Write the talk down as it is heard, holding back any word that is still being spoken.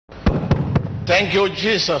Thank you,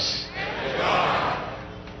 Jesus.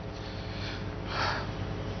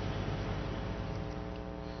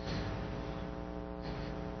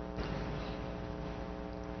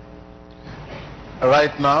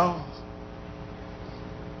 Right now,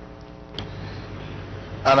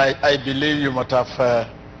 and I believe you must have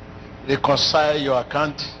reconciled your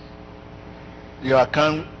account,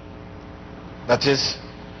 that is,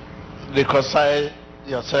 reconcile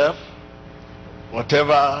yourself,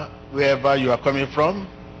 wherever you are coming from.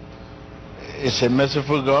 It's a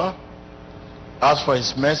merciful God. Ask for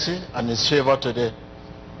his mercy and his favor today.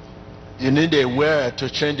 You need a word to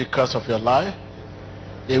change the course of your life,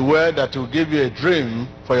 a word that will give you a dream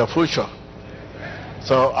for your future.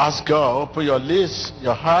 So ask God, open your lips,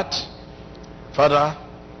 your heart. Father,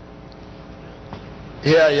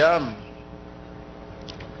 here I am.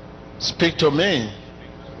 Speak to me.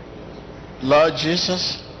 Lord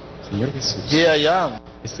Jesus, Señor Jesús, here I am.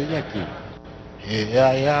 estoy aquí. Here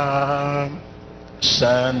I am.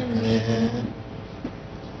 Send me.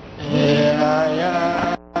 Here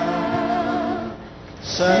I am.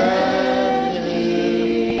 Send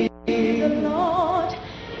me. The Lord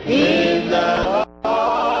In the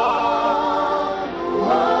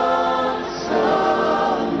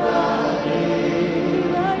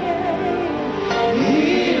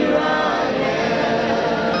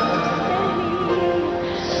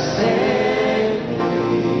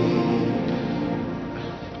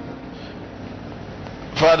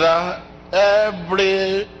Father,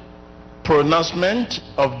 every pronouncement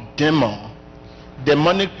of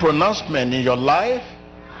demonic pronouncement in your life,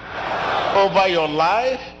 over your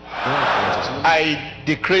life, I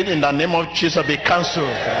decree in the name of Jesus, be cancelled.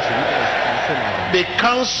 Be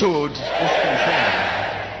cancelled.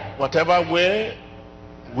 Whatever way,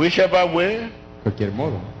 whichever way, Cualquier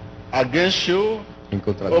modo, against you, en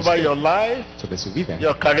contra de over usted, your life, sobre su vida,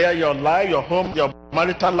 your career, your life, your home, your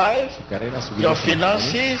marital life, su carrera, su vida, your su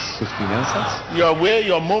finances, matrimonio, sus finanzas, your way,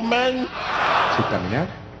 your movement, su caminar,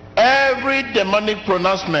 every demonic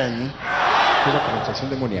pronouncement, toda pronunciación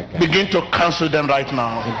demoníaca begin to cancel them right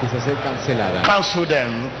now. empieza a ser cancelada. Cancel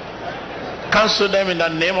them. Cancel them in the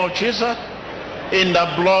name of Jesus, in the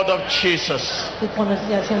blood of Jesus. de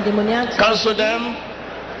prononciation démoniaque. Cancel them.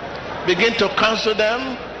 Begin to cancel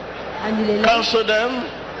them. Annulez-les. Cancel them.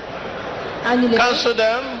 Annulez-les. Cancel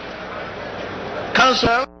them. Cancel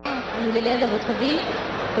them. Annulez-les de votre vie,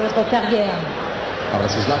 de votre carrière. Abra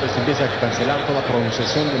sus labios y empieza a cancelar toda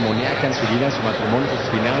pronunciación demoníaca en su vida, en su matrimonio, en sus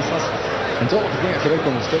finanzas, en todo lo que tenga que ver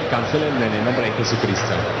con usted. Cancelen en el nombre de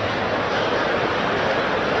Jesucristo.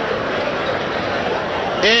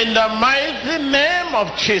 In the mighty name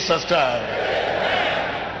of Jesus Christ.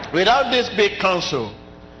 Without this big counsel,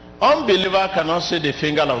 unbeliever cannot see the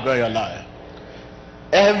finger of God in your life.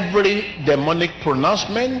 Every demonic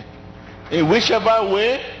pronouncement, in whichever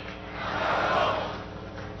way,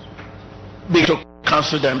 begin to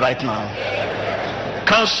cancel them right now.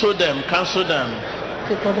 Cancel them, cancel them.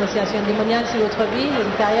 De prononciation démoniaque sur votre vie,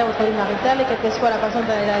 votre carrière, votre vie maritale, et quelle que soit la façon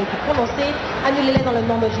dont elle a été prononcée, annulez-les dans le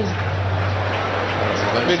nom de Jésus.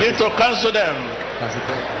 Begin to cancel them.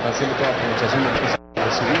 Cancele toda pronunciación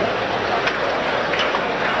de su vida.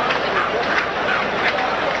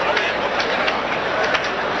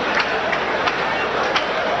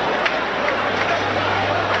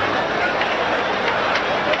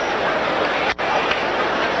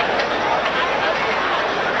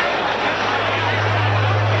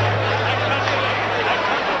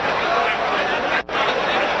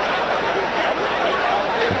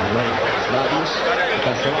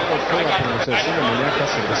 Cancelamos toda pronunciación demoníaca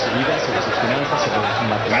sobre su vida, sobre sus finanzas, sobre sus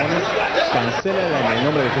matrimonios. Cancélala en el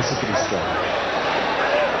nombre de Jesucristo.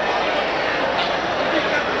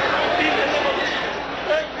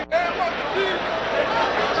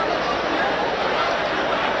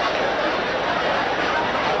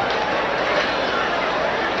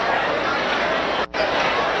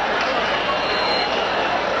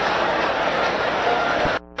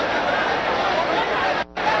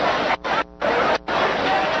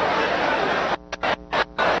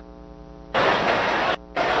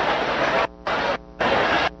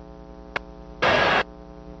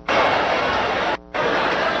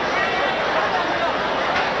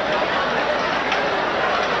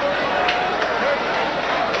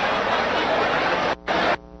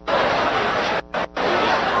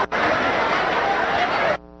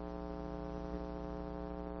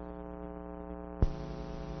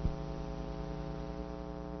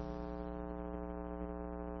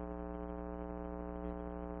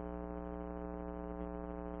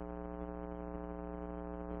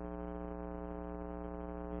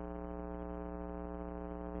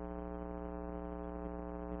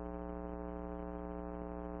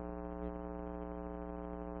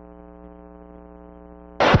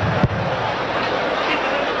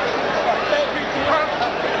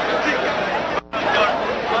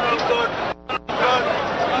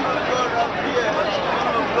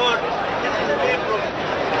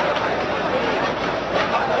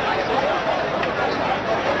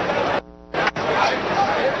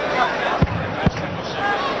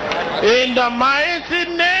 the mighty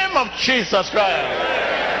name of Jesus Christ.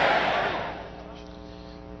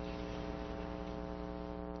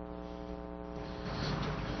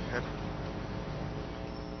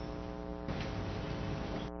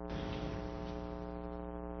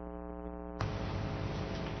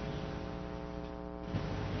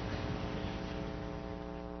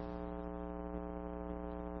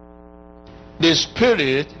 This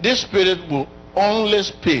spirit will only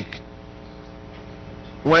speak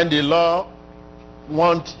when the Lord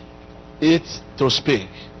wants it to speak.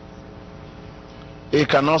 It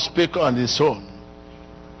cannot speak on its own.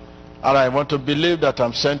 And I want to believe that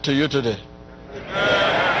I'm sent to you today.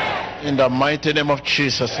 Amen. In the mighty name of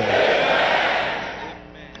Jesus.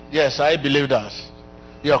 Yes, I believe that.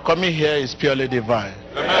 Your coming here is purely divine.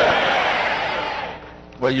 Amen.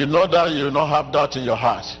 When you know that, you will not have doubt in your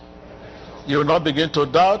heart. You will not begin to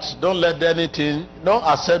doubt. Don't let anything,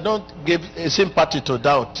 don't give a sympathy to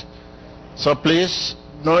doubt. So please,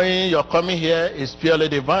 knowing you're coming here is purely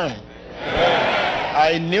divine. Amen.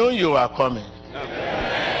 I knew you were coming.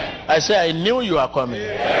 Amen. I say I knew you were coming.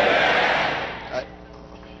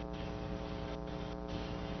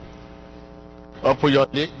 Open your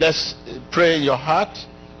lips. Let's pray in your heart.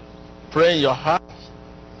 Pray in your heart.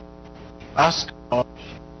 Ask God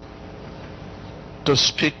to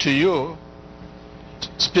speak to you.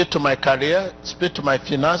 Speak to my career, speak to my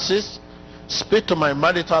finances, speak to my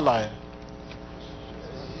marital life.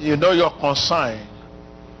 You know your concern.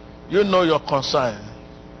 You know your concern.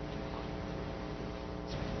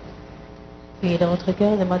 Priez dans votre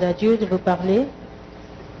cœur, demandez à Dieu de vous parler.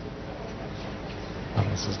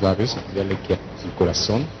 Abra sus labios, dígale que a su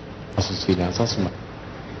corazón, a sus finanzas.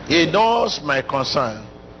 He knows my concern.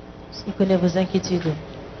 Il connaît vos inquiétudes.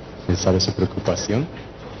 Él sabe su preocupación.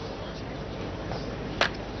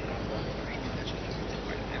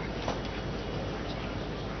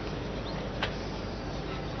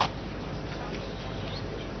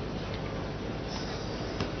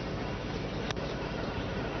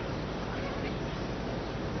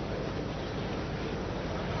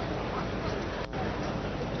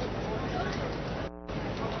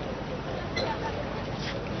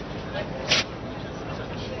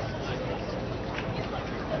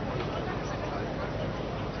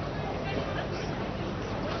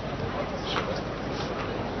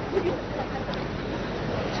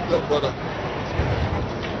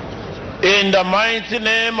 In the mighty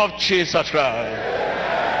name of Jesus Christ,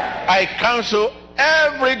 I cancel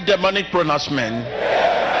every demonic pronouncement.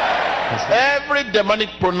 Every demonic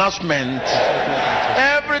pronouncement.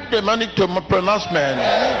 Every demonic pronouncement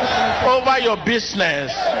over your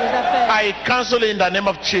business. I cancel it in the name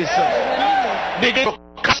of Jesus. Begin to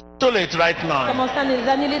cancel it right now. Commencez à les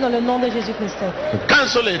annuler dans le nom de Jésus-Christ.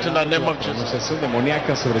 Cancel it in the name of Jesus. Pronunciación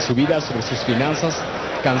demoníaca sobre su vida, sobre sus finanzas.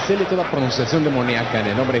 Cancele toda pronunciación demoníaca en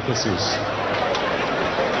el nombre de Jesús.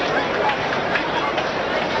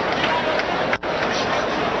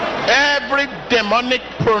 Every demonic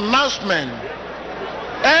pronouncement,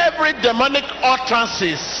 every demonic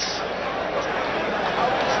utterances,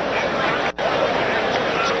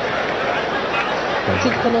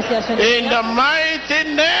 in the mighty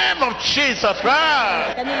name of Jesus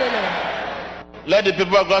Christ. Let the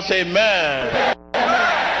people of God say amen.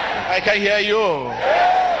 I can hear you.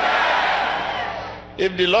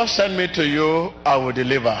 If the Lord sent me to you, I will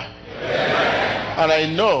deliver. And I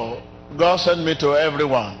know God sent me to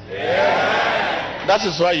everyone. That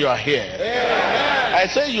is why you are here. I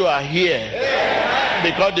say you are here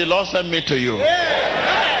because the Lord sent me to you.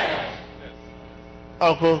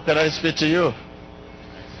 Uncle, can I speak to you?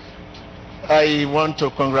 I want to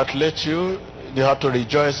congratulate you. You have to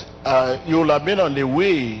rejoice. You will have been on the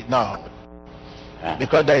way now.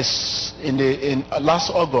 Because there is in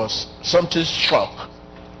last August something struck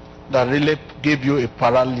that really gave you a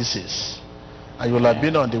paralysis, and you will have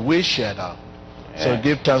been on the wheelchair now. So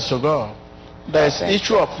give thanks to God. There is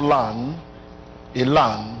issue of land, a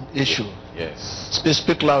land issue. Yes.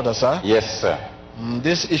 Speak louder, sir. Yes, sir.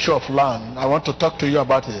 This issue of land, I want to talk to you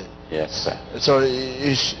about it. Yes, sir. So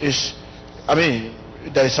I mean,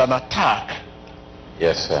 there is an attack.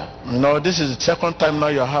 Yes, sir. You know, this is the second time now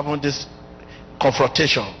you're having this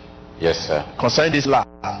confrontation. Yes, sir. Concerning this land.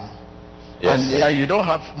 Yes, and sir. you don't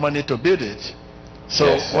have money to build it. So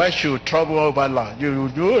yes, why should you trouble over land?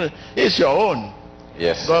 It's your own.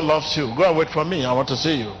 Yes. God loves you. Go and wait for me. I want to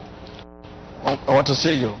see you. I want to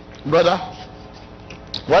see you. Brother,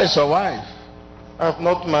 why is your wife? I'm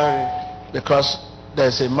not married. Because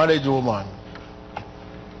there's a married woman.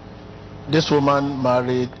 This woman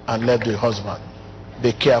married and left the husband.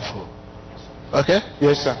 Be careful. Okay?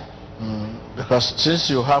 Yes, sir. Because since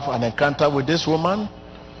you have an encounter with this woman,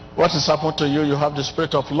 What has happened to you? You have the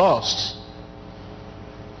spirit of lust.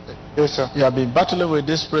 Yes, sir. You have been battling with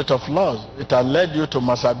this spirit of lust. It has led you to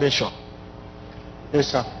masturbation. Yes,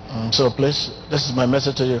 sir. So please, this is my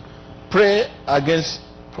message to you. Pray against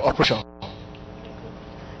oppression.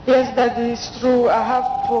 Yes, that is true. I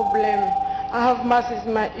have problem. I have masses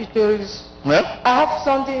in my uterus. Yeah? I have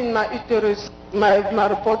something in my uterus. My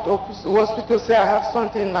report of hospital say I have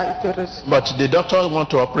something in my uterus. But the doctor want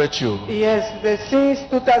to operate you. Yes, since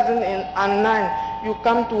 2009, you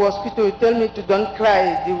come to hospital, you tell me to don't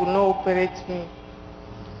cry, they will not operate me.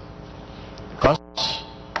 Because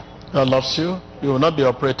God loves you, you will not be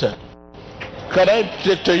operated. Can I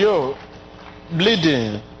take to you?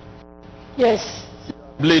 Bleeding. Yes.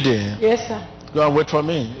 Bleeding. Yes, sir. Go and wait for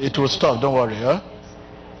me. It will stop, don't worry. Huh?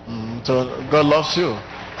 So God loves you.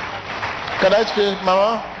 Can I speak,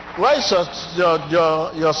 Mama? Where is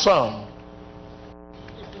your son?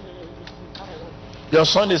 Your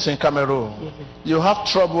son is in Cameroon. You have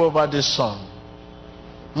trouble over this son.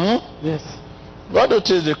 Yes. What do you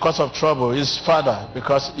think is the cause of trouble? His father,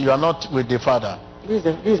 because you are not with the father. This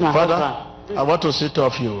is my Father, husband. I want to see two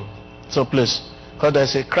of you. So please, because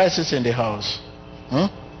there's a crisis in the house. Come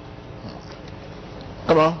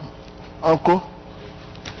on, Uncle.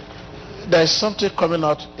 There is something coming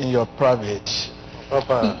out in your private. Il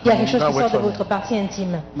y a quelque chose Now qui wait sort de for me. votre partie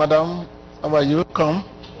intime. Madam, how are you? Come.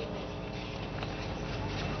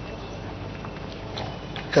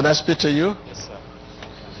 Can I speak to you? Yes,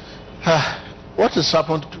 sir. What has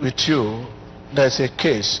happened with you? There's a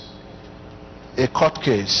case, a court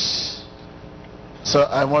case. So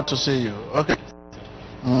I want to see you. Okay.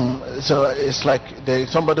 So it's like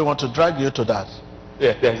somebody want to drag you to that.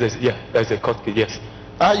 Yeah, there's a court case, yes.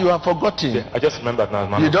 You have forgotten. Yeah, I just remembered now,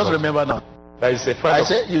 man. You just remember now. There is a friend I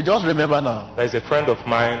say you just remember now. There is a friend of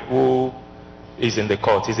mine who is in the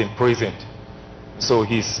court, he's imprisoned. So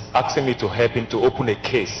he's asking me to help him to open a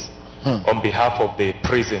case on behalf of the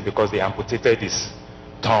prison because they amputated his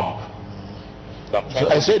thumb. So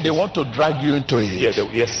I say they want to drag you into it. Yeah,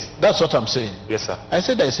 yes. That's what I'm saying. Yes, sir. I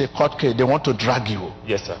said there is a court case. They want to drag you.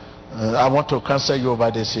 Yes, sir. I want to cancel you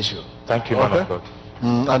over this issue. Thank you, man of God.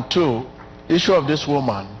 And two, issue of this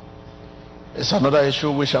woman is another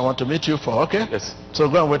issue which I want to meet you for. Okay? Yes. So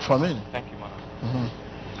go and wait for me. Thank you, man.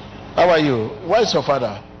 How are you? Where is your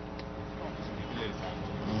father?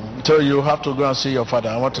 So you have to go and see your father.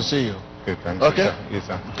 I want to see you. Okay, thank Okay? you, sir. Yes,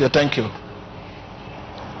 sir. Okay, thank you.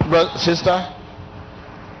 But sister,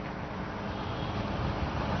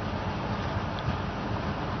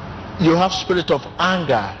 you have spirit of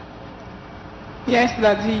anger. Yes,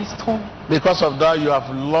 Daddy, it's true. Because of that, you have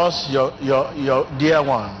lost your dear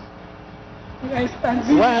one. Yes,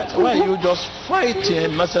 Daddy. Why are you just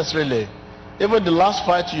fighting necessarily? Even the last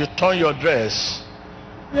fight, you torn your dress.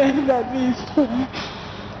 Yes, Daddy, it's true.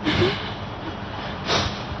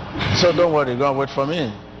 So don't worry, go and wait for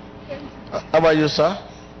me. How about you, sir?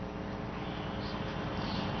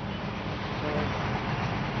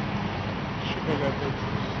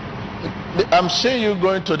 I'm seeing you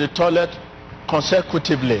going to the toilet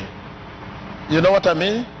consecutively. You know what I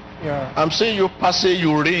mean? Yeah, I'm seeing you passing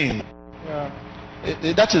urine. yeah,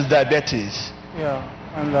 That is diabetes. yeah.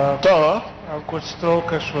 And So, I've got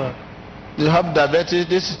stroke as well. you have diabetes.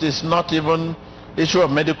 This is not even issue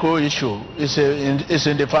of medical issue. It's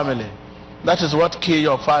in the family. That is what killed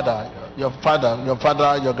your father, your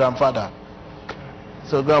grandfather.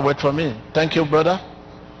 So go and wait for me. Thank you, brother.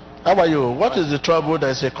 How are you? What is the trouble?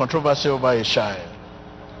 There's a controversy over a child.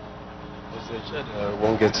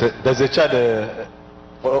 There's a child.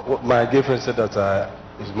 My girlfriend said that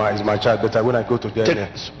is my child, but when I go to the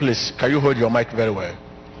Please, can you hold your mic very well?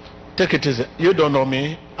 Take it easy. You don't know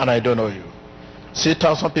me, and I don't know you. See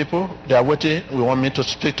 1,000 people, they are waiting. We want me to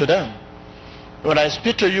speak to them. When I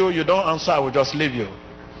speak to you, you don't answer. I will just leave you.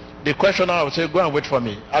 The questioner, I will say, go and wait for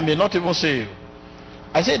me. I may not even see you.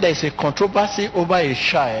 I say there is a controversy over a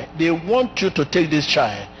child. They want you to take this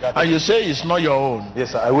child, and you say it's not your own.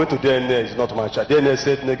 Yes, sir. I went to DNA. It's not my child. DNA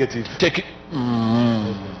said negative. Take it.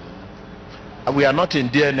 We are not in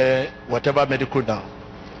DNA, whatever medical now.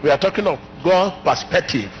 We are talking of God's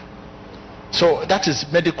perspective. So that is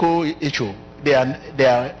medical issue. They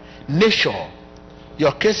are nature.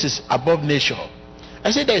 Your case is above nature.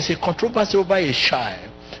 I say there is a controversy over a child.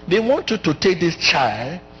 They want you to take this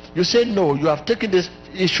child. You say no. You have taken this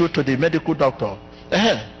issue to the medical doctor.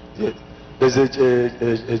 Yes. There's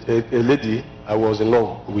a lady I was in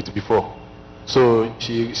love with before. So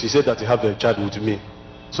she said that she have a child with me.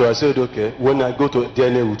 So I said, okay, when I go to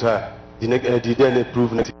DNA with her, the DNA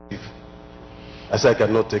proved negative. I said I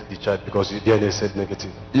cannot take the child because the DNA said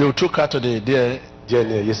negative. You took her to the DNA.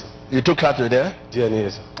 DNA, yes. You took her to there? DNA,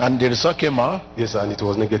 yes, sir. And the result came out? Yes, sir, and it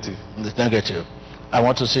was negative. It's negative. I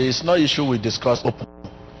want to say it's no issue we discuss open.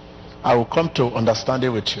 I will come to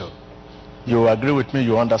understanding with you. You agree with me,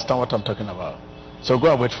 you understand what I'm talking about. So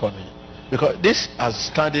go and wait for me. Because this is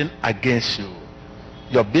standing against you.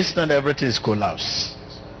 Your business and everything is collapsed.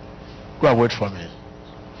 Go and wait for me.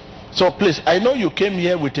 So please, I know you came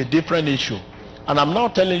here with a different issue. And I'm now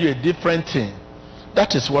telling you a different thing.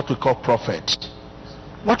 That is what we call prophet.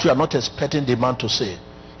 What you are not expecting the man to say,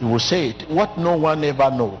 he will say it. What no one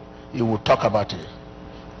ever know, he will talk about it.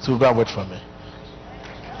 So go and wait for me.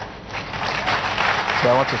 So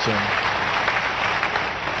I want to say,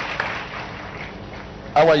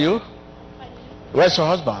 how are you? Where's your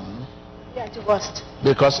husband? Yeah, divorced.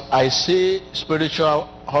 Because I see spiritual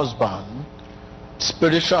husband.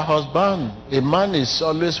 Spiritual husband. A man is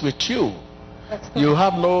always with you. You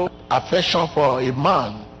have no affection for a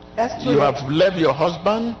man. That's true. You have left your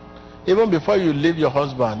husband. Even before you leave your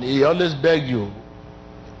husband, he always beg you.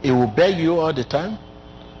 He will beg you all the time,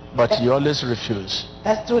 but you always refuse.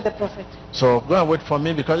 That's true, the prophet. So go and wait for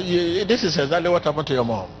me, because this is exactly what happened to your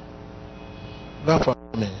mom. Go and for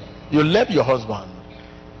me. You left your husband.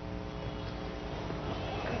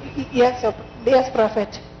 Yes, yes,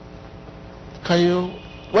 prophet. Can you?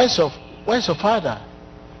 Where's your father?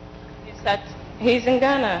 He's in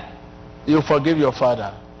Ghana. You forgive your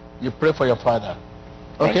father. You pray for your father.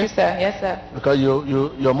 Okay? Thank you, sir. Yes, sir. Because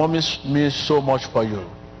your mom means so much for you.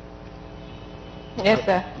 Yes,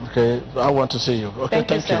 sir. Okay, I want to see you. Okay,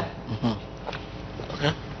 thank you. Sir.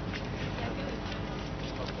 Okay.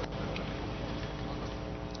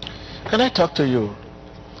 Can I talk to you?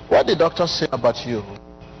 What did the doctor say about you?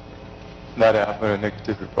 That I have a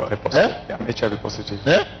negative report. Positive. Eh? I'm HIV positive.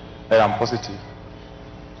 Eh? I am positive.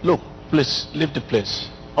 Look, please, leave the place.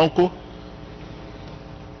 Uncle,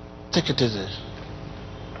 take it easy.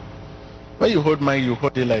 When you hold mine, you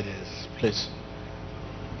hold it like this, please.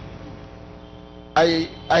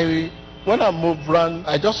 When I move around,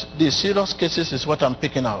 the serious cases is what I'm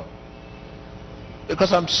picking out.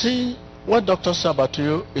 Because I'm seeing what doctors say about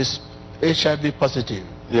you is HIV positive.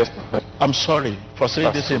 Yes, Prophet. I'm sorry for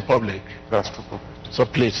saying this in public. That's true, Prophet. So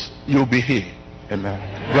please, you'll be here. Amen.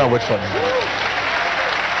 Go and wait for me.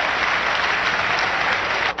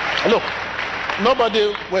 Look,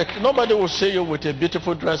 nobody will see you with a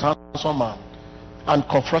beautiful dress, handsome man, and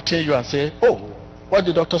confronting you and say, oh, what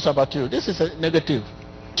the doctor say about you? This is a negative.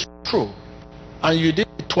 True. And you did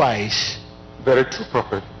it twice. Very true,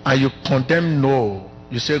 Prophet. And you condemn no.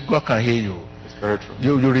 You say God can hear you. It's very true.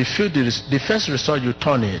 You refuse the first result, you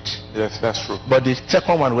turn it. Yes, that's true. But the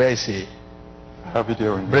second one, where is it? I have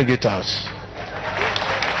video in Bring it out.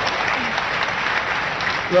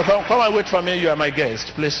 You come and wait for me. You are my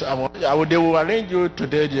guest. Please, they will arrange you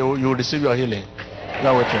today. You will receive your healing.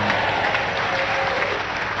 Now wait for me.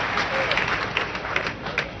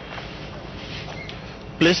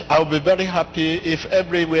 Please, I'll be very happy if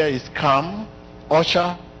everywhere is calm.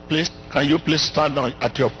 Usher, please, can you please stand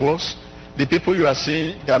at your post? The people you are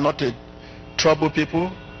seeing, they are not trouble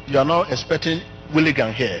people. You are not expecting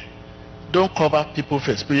hooligan here. Don't cover people's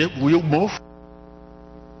face. Will you move?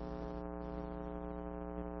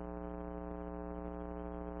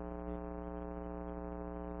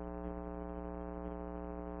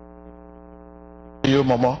 You,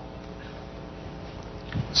 Mama.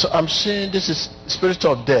 So I'm saying this is spirit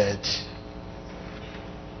of death.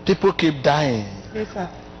 People keep dying. Yes, sir.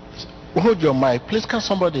 Hold your mic. Please, can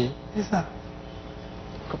somebody? Yes, sir.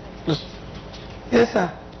 Please. Yes,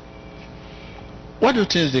 sir. What do you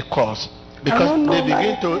think is the cause? Because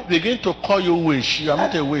they begin to call you wish. You are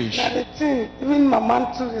not a wish. That's the thing. Even my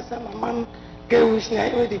man too, they say my man get wish now,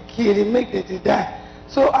 when they kill, they make them die.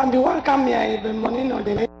 So I'm the one come here, even money no,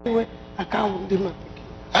 they anyway, I can't do my.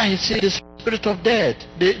 I see the spirit of death.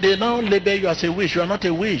 They now label you as a wish. You are not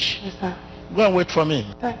a wish. Yes, sir. Go and wait for me.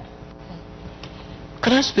 Thank you.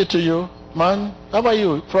 Can I speak to you, man? How are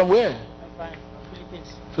you? From where? I'm fine.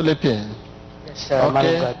 Philippines. Philippines. Yes, sir. Man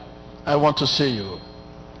of God. I want to see you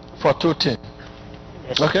for 2 things.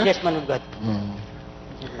 Yes. Okay? Yes, man of God.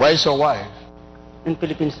 Where is your wife? In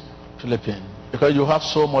Philippines. Philippines. Because you have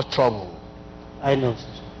so much trouble. I know, sir.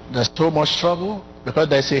 There's so much trouble because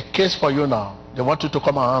there's a case for you now. They want you to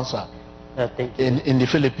come and answer Thank you. in the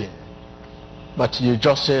Philippines. But you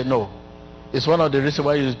just say no. It's one of the reasons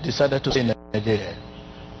why you decided to stay in Nigeria.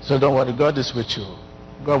 So don't worry, God is with you.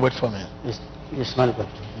 Go and wait for me. Yes, man of God.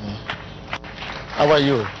 How are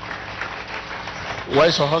you? Where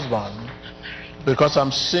is your husband? Because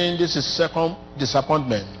I'm seeing this is second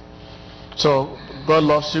disappointment. So God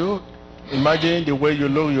loves you. Imagine the way you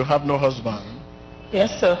look, you have no husband.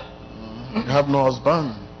 Yes, sir. You have no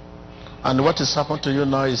husband. And what has happened to you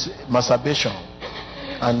now is masturbation.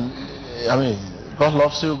 And I mean, God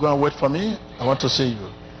loves you. Go and wait for me. I want to see you.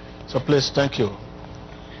 So please, thank you.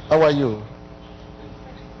 How are you?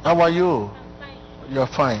 How are you? You're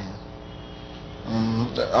fine.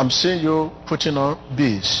 I'm seeing you putting on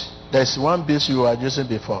beads. There's one bead you were using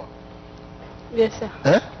before. Yes, sir.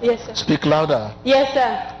 Eh? Yes, sir. Speak louder. Yes,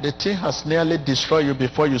 sir. The thing has nearly destroyed you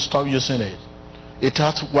before you stop using it. It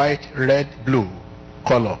has white, red, blue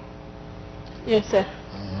color. Yes, sir.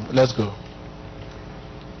 Let's go.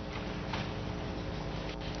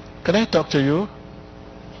 Can I talk to you?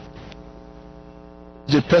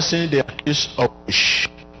 The person they accuse of wish.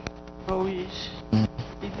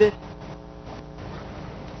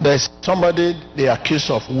 There's somebody they accuse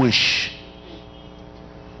of wish.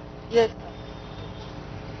 Yes.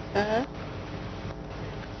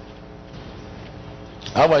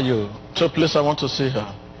 How are you? So please, I want to see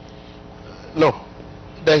her. Look,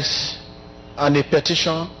 there's a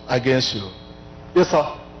petition against you. Yes,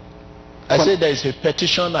 sir. I say there is a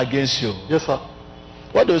petition against you. Yes, sir.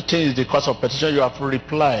 What do you think is the cause of petition? You have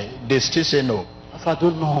replied. They still say no. I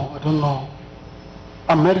don't know.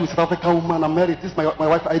 I'm married with an African woman. I'm married. This is my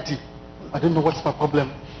wife ID. I don't know what's my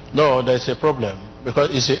problem. No, there's a problem because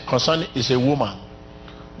it's a woman.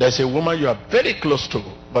 There's a woman you are very close to,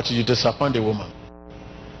 but you disappoint the woman.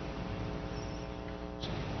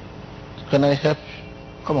 Can I help?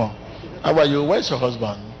 Come on. How are you? Where's your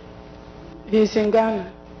husband? He's in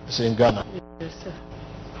Ghana. He's in Ghana. Yes, sir.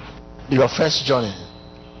 Your first journey.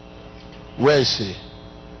 Where is he?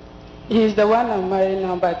 He's the one I'm married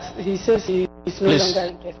now, but he says he's no Please. longer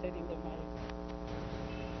interested in the marriage.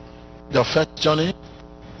 Your first journey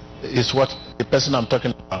is what the person I'm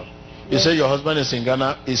talking about. You Yes. say your husband is in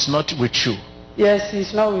Ghana, is not with you. Yes,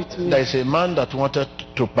 he's not with me. There is a man that wanted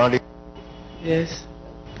to marry Yes.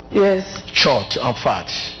 Yes. short and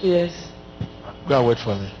fat. Yes. Go and wait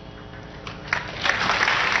for me.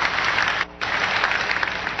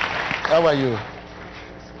 How are you?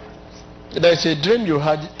 There's a dream you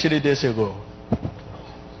had 3 days ago.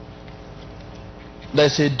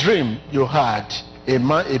 There's a dream you had.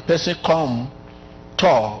 A person come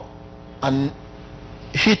tall and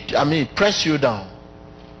press you down.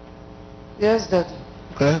 Yes, Daddy.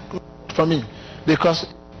 Okay? For me. Because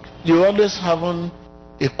you always having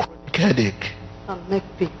a chronic headache And neck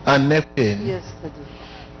pain. and neck pain. Yes, Daddy.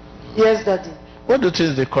 Yes, Daddy. What do you think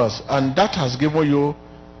is the cause? And that has given you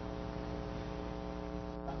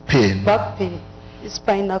pain. Back pain.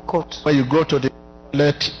 Spinal cord. When you go to the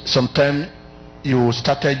toilet, sometime you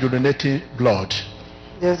started urinating blood.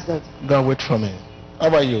 Yes, Daddy. Go and wait for me. How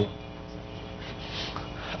about you?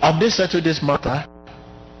 Have they settled this matter?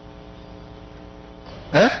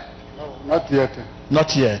 Eh? No, not yet.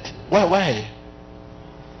 Not yet. Why?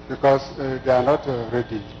 Because they are not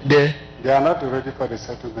ready. They are not ready for the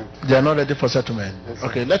settlement. are not ready for settlement. Yes, sir.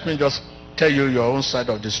 Okay, let me just tell you your own side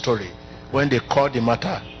of the story. When they call the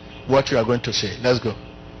matter, what you are going to say. Let's go.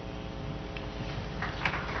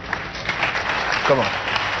 Come on.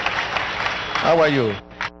 How are you?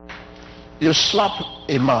 You slap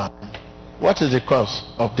a man. What is the cause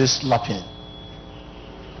of this slapping?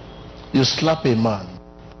 You slap a man.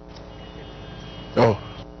 Oh,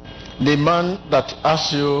 the man that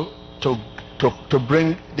asked you to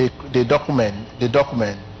bring the document,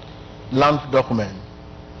 land document.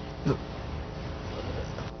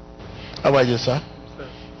 How are you, sir?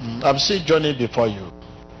 I've seen Johnny before you.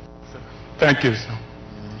 Thank you, sir.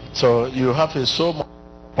 So you have a soul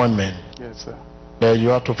appointment. Yes, sir. That you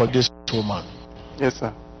have to forgive this woman. Yes,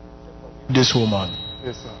 sir. This woman.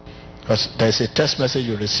 Yes, sir. Because there is a text message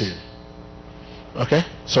you receive. Okay?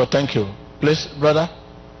 So thank you. Please, brother.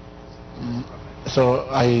 So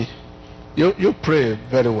you pray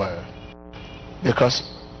very well. Because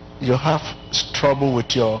you have trouble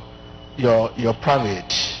with your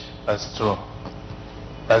private. That's true.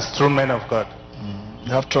 That's true, man of God.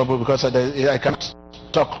 You have trouble because I can't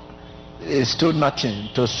talk. It's still nothing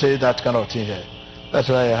to say that kind of thing here. That's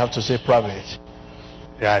why I have to say private.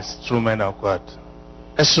 Yeah, it's true, man of God.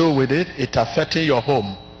 And so with it, it's affecting your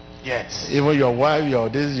home. Yes. Even your wife, your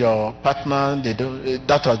partner,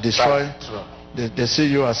 that was destroyed. That's true. They see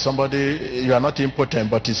you as somebody, you are not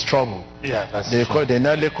impotent, but it's trouble. Yeah, that's true. They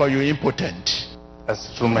nearly call you impotent.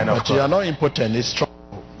 That's true, man of But you are God. not impotent, it's trouble.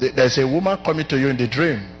 There's a woman coming to you in the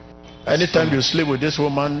dream. That's Anytime true. you sleep with this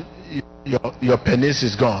woman, your penis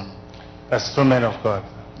is gone. That's true, man of God.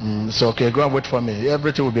 So okay, go and wait for me.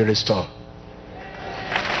 Everything will be restored.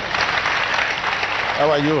 How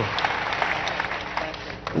are you?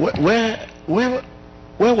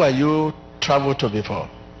 Where were you traveled to before?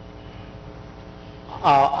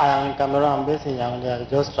 I am in Cameroon. I'm based in Yaoundé. I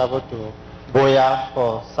just traveled to Boya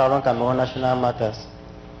for Southern Cameroon National Matters.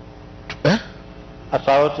 Eh? I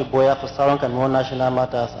traveled to Boya for Southern Cameroon National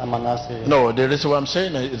Matters. I'm an Assyrian. No, the reason why I'm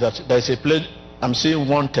saying is that there is a place, I'm seeing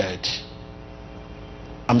wanted.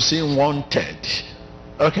 I'm seeing wanted.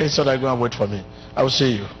 Okay, so they're going to wait for me. I will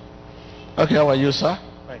see you. Okay, how are you, sir?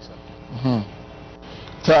 Thanks, sir.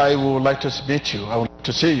 So I would like to meet you. I would like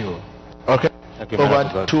to see you. Okay? Thank you, my Over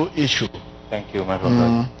brother. 2 issues. Thank you, my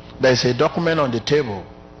brother. There is a document on the table.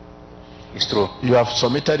 It's true. You have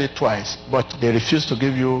submitted it twice, but they refuse to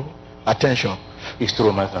give you attention. It's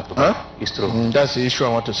true, my brother. Huh? It's true. That's the issue I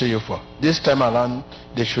want to see you for. This time around,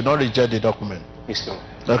 they should not reject the document. It's true.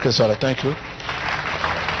 Okay, sorry. Thank you.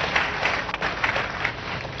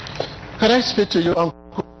 Can I speak to you,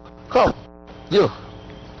 Uncle? Come. You.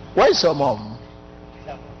 Where is your mom?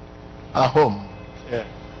 At home. Yeah.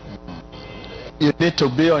 You need to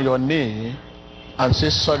be on your knee and say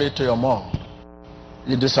sorry to your mom.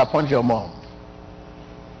 You disappoint your mom.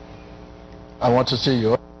 I want to see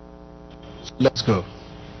you. Let's go.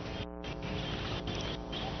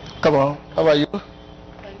 Come on. How are you?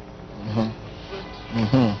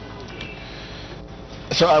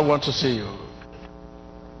 So I want to see you.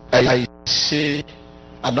 I see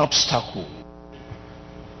an obstacle.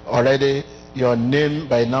 Already your name,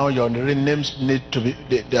 by now your names need to be,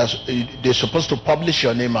 they're supposed to publish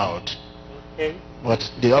your name out. Okay.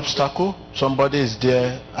 But the obstacle, somebody is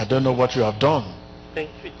there, I don't know what you have done. Thank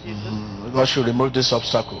you, Jesus. God should remove this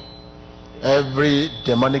obstacle. Every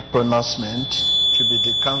demonic pronouncement should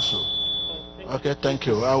be cancelled. Okay, thank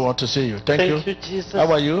you. I want to see you. Thank you. Thank you, Jesus.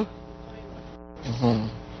 How are you?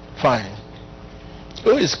 Fine.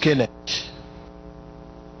 Who is Kenneth?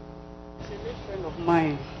 Friend of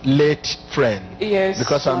mine. Late friend. Yes.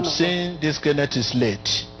 Because I'm man of seeing this Kenneth is late.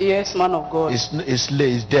 God. Yes, man of God. It's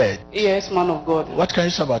late. It's dead. Yes, man of God. What can you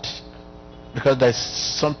say about it? Because there's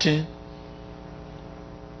something,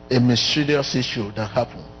 a mysterious issue that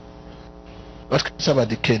happened. What can you say about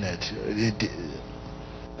the Kenneth?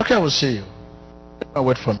 Okay, I will see you. I'll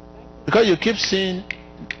wait for me. Because you keep seeing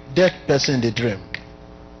dead person in the dream.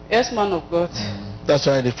 Yes, man of God. That's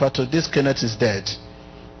why I refer to this Kenneth is dead.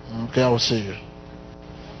 Okay, I will see you.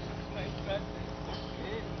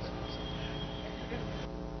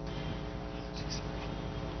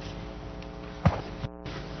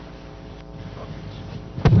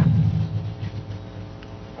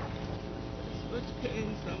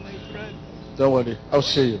 Don't worry, I'll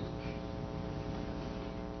see you.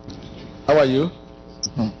 How are you?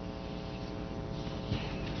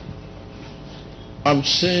 I'm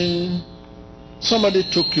saying somebody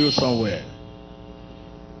took you somewhere,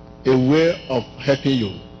 a way of helping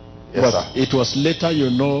you. Yes, but sir. it was later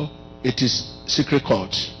you know it is secret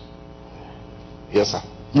court. Yes, sir.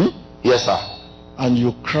 Yes, sir. And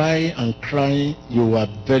you cry and cry, you were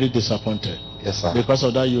very disappointed. Yes, sir. Because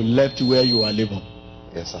of that you left where you were living.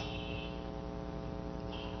 Yes, sir.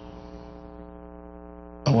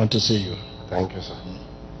 I want to see you. Thank you, sir.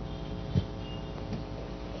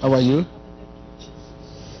 How are you?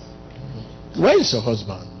 Where is your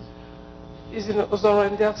husband? He's in Ozoro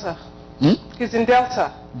in Delta. He's in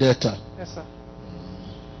Delta. Delta. Yes, sir.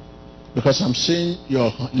 Because I'm seeing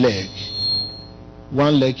your leg.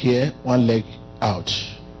 One leg here, one leg out.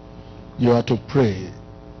 You have to pray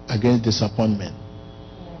against disappointment.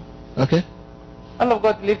 Okay? Man of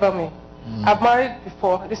God, deliver me. I've married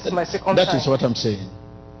before. This is my second time. That is what I'm saying.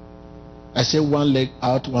 I say one leg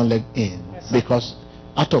out, one leg in. Yes, sir. Because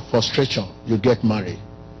out of frustration, you get married.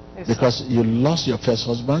 Yes, Because sir. you lost your first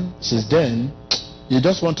husband. Since then, you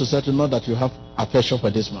just want to settle, know that you have affection for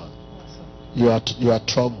this man. Yes, sir. You are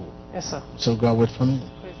trouble. Yes, sir. So go and wait for me.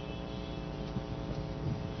 Praise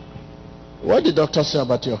God. What did the doctor say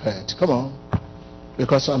about your head? Come on.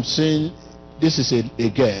 Because I'm saying this is a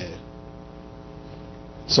girl.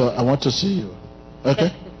 So I want to see you.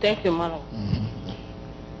 Okay? Thank you, man.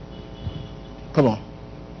 Come on.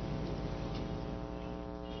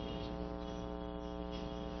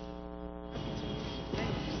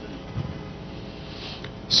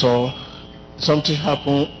 So something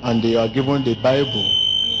happened and they are given the Bible.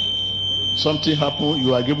 Something happened,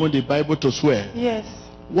 you are given the Bible to swear. Yes.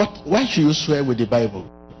 Why should you swear with the Bible?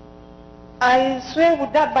 I swear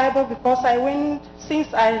with that Bible because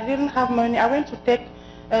since I didn't have money, I went to take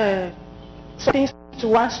things to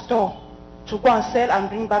one store to go and sell and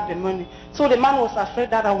bring back the money. So the man was afraid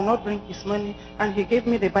that I would not bring his money, and he gave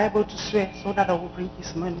me the Bible to swear so that I would bring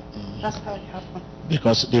his money. That's how it happened.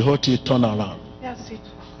 Because the whole thing turned around. That's it.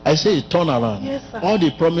 I say it turned around. Yes, sir. All the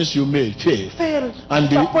promise you made failed. Failed. And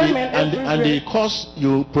Disappointment and the everywhere. cause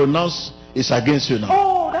you pronounce is against you now.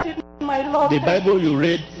 Oh, that is my Lord. The Bible you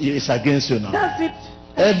read is against you now. That's it.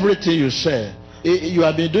 Everything you say, you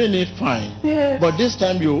have been doing it fine. Yes. But this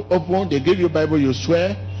time you open, they give you Bible, you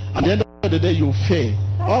swear, and at the end of the day you fail.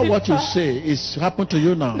 All what you say is happened to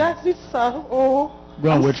you now. That's it, sir. Oh.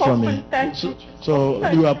 Go and wait for me. Thank you. So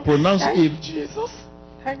you are pronounced Thank if. you, Jesus.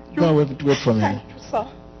 Thank you. Go and wait for me. Thank you, sir.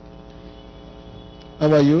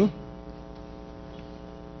 How are you?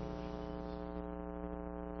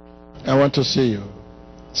 I want to see you.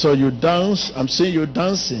 So you dance. I'm seeing you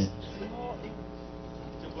dancing.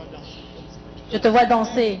 Je te vois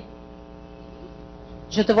danser.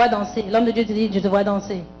 Je te vois danser. L'homme de Dieu te dit, je te vois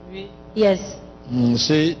danser. Oui. Yes.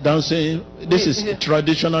 See, dancing. This is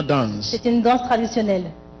traditional dance. C'est une danse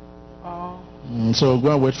traditionnelle. Oh. So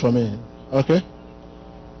go and wait for me. Okay?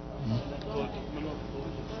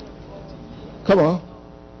 Come on.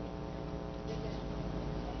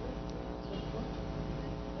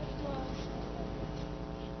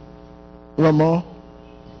 One more.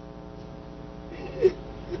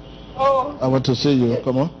 Oh. I want to see you.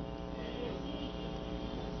 Come on.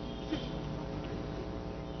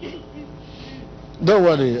 Don't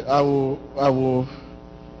worry. I will.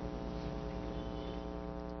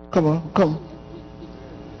 Come on. Come.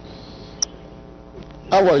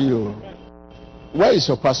 How are you? Where is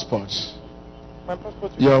your passport? My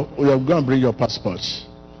passport. You're going to bring your passport.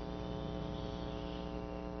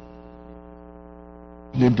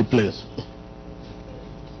 Leave the place.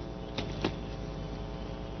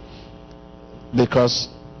 Because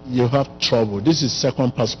you have trouble. This is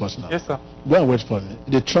second passport now. Yes, sir. Go and wait for me.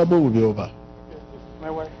 The trouble will be over. My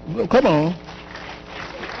wife. Come on.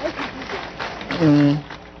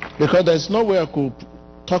 Because there's no way I could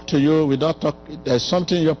talk to you without talk. There's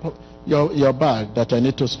something in your bag that I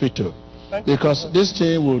need to speak to. Because this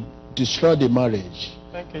thing will destroy the marriage.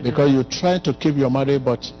 Thank you, because you're trying to keep your marriage,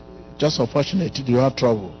 but just unfortunately you have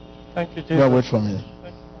trouble. Thank you, Jesus. Go and wait for me.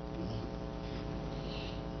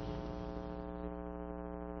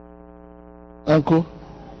 Uncle,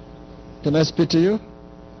 can I speak to you?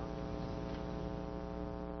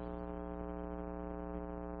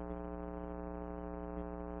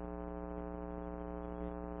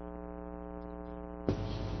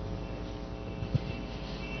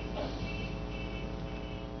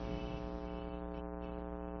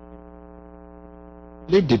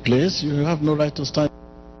 Leave the place. You have no right to stand.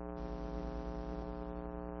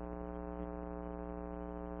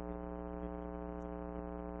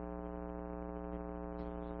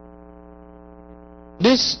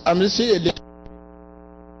 This, I'm seeing a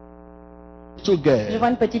little girl. Je vois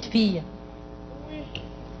une petite fille.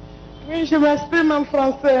 Oui, je m'exprime en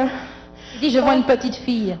français. Il dit, je vois une petite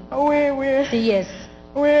fille. Oui, oui. C'est yes.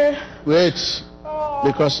 Oui. Wait,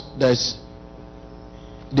 because there's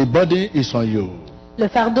the body is on you. Le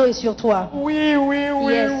fardeau est sur toi. Oui, oui,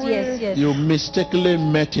 oui. Yes, oui. yes, yes. You mistakenly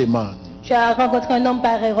met a man. Tu as rencontré un homme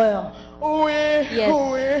par erreur. Oui, Yes.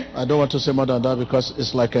 oui. I don't want to say more than that because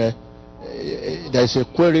it's like there's a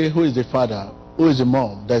query. Who is the father? Who is the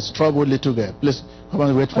mom? There's trouble, little girl. Please come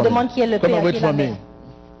and wait for On me. demande qui est le Come père, and wait qui est for la me. mère.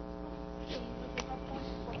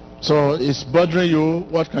 So it's bothering you.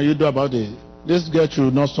 What can you do about it? This girl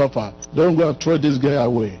should not suffer. Don't go and throw this girl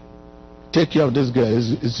away. Take care of this girl.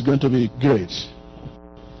 It's going to be great.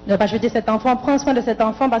 Ne pas jeter cet enfant. Prends soin de cet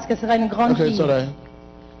enfant parce que ce sera une grande Okay, fille. it's all right.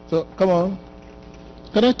 So come on.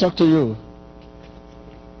 Can I talk to you?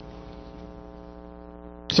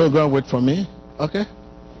 So go and wait for me. Okay?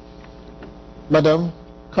 Madam,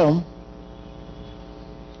 come.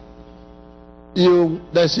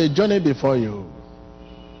 There's a journey before you.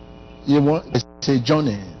 It's a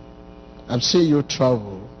journey. I'm seeing you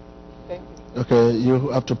travel. Thank you. Okay, you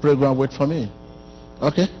have to pray, go and wait for me.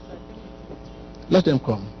 Okay? Let them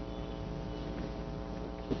come.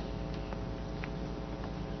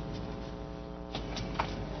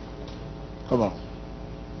 Come on.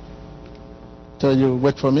 Tell you,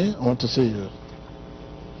 wait for me. I want to see you.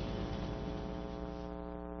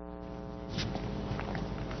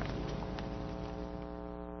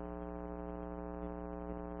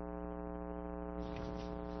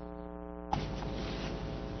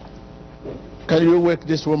 Can you wake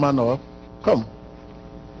this woman up? Come.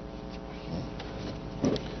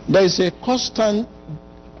 There is a constant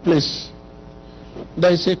place.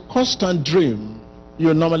 There is a constant dream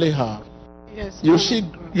you normally have. Yes. You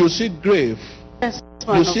see grave. Yes,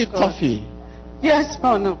 You man see of God. coffee. Yes,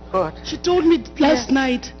 man of God. She told me last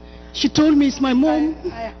night. She told me it's my mom.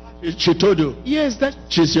 She told you Yes, that.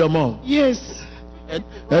 she's your mom. Yes.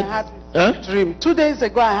 I had the dream. 2 days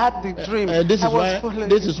ago, I had the dream. This I is was why foolish.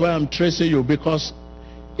 this is why I'm tracing you, because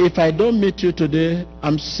if I don't meet you today,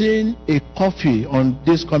 I'm seeing a coffee on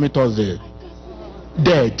this coming Thursday.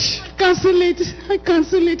 Dead. Cancel it. I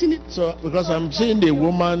cancel it. So, because I'm seeing the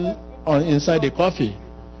woman inside the coffee.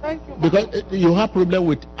 Thank you. Because you have problem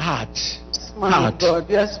with heart. Man of God.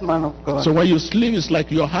 Yes, man of God. So when you sleep, it's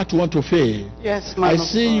like your heart want to fail. Yes, man I of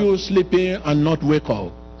see God. you sleeping and not wake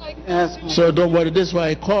up. Yes, man. So don't worry. This is why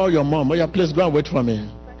I call your mom. Oh yeah, please go and wait for me.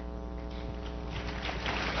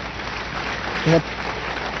 Yep.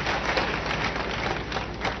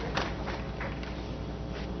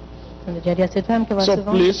 So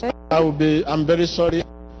please, I'm very sorry.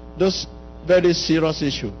 This very serious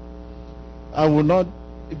issue.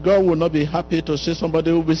 God will not be happy to see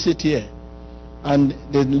somebody who will sit here and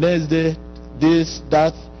the next day, this,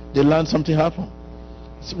 that, they learn something happen.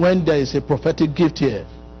 When there is a prophetic gift here.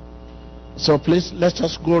 So please, let's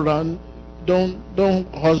just go around. Don't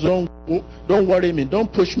worry me.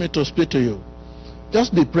 Don't push me to speak to you.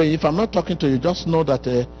 Just be praying. If I'm not talking to you, just know that,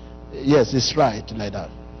 yes, it's right, like that.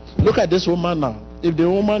 Look at this woman now. If the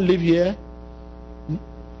woman live here,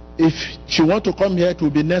 if she want to come here, it will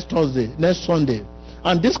be next Thursday, next Sunday.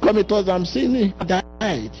 And this coming Thursday, I'm seeing it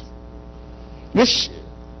died. Which,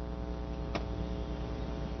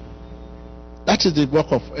 that is the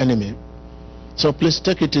work of enemy. So please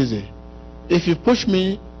take it easy. If you push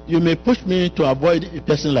me, you may push me to avoid a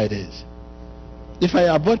person like this. If I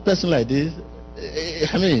avoid a person like this,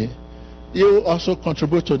 I mean, you also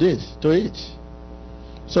contribute to this, to it.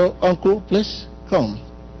 So, uncle, please come.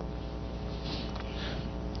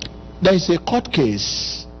 There is a court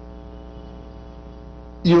case.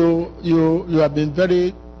 You have been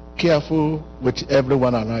very careful with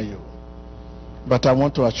everyone around you. But I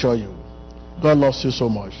want to assure you, God loves you so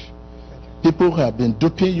much. People have been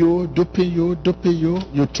duping you.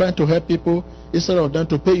 You're trying to help people. Instead of them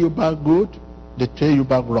to pay you back good, they pay you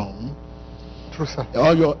back wrong. True, sir.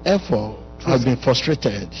 All your effort has been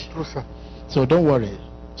frustrated. True, sir. So don't worry.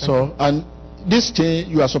 So, and this thing,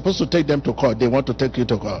 you are supposed to take them to court. They want to take you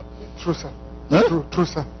to court. True, sir. Huh? True,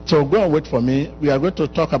 sir. So go and wait for me. We are going to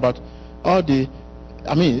talk about all the,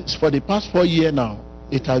 I mean, for the past 4 years now,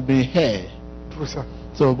 it has been here. True, sir.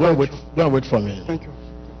 So go and wait for me. Thank you.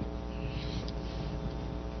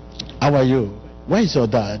 How are you? Where is your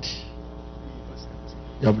dad?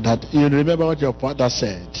 Your dad. You remember what your father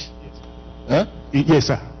said? Huh? Yes,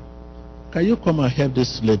 sir. Can you come and help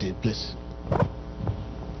this lady, please?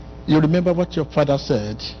 You remember what your father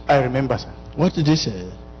said? I remember, sir. What did he say?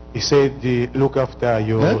 He said, look after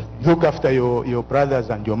your brothers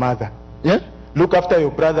and your mother. Yeah? Look after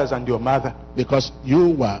your brothers and your mother. Because you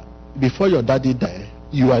were, before your daddy died,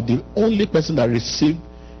 you are the only person that received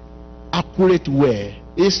accurate word.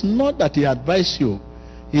 It's not that he advised you.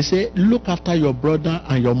 He said, look after your brother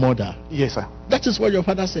and your mother. Yes, sir. That is what your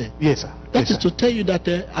father said. Yes, sir. That is to tell you that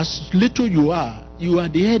as little you are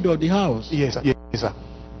the head of the house. Yes, sir. Yes, sir.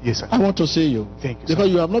 Yes, sir. I want to see you. Thank you, because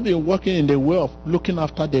sir. You have not been working in the way of looking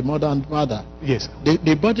after the mother and father. Yes, sir.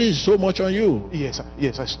 The body is so much on you. Yes, sir.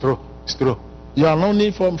 Yes, sir. It's true. It's true. You are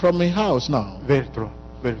lonely from a house now. Very true.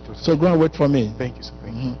 Very true, sir. So go and wait for me. Thank you, sir.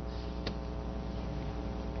 Thank you.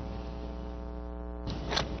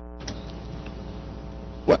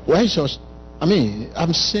 Why is your... I mean,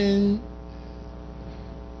 I'm saying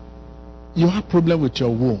you have problem with your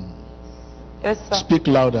womb. Yes, sir. Speak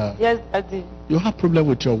louder. Yes, Daddy. You have problem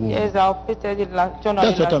with your womb. Yes, I operated it last January.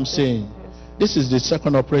 That's what I'm saying. Yes. This is the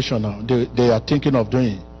second operation now they are thinking of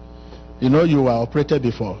doing. You know you were operated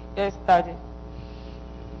before. Yes, Daddy.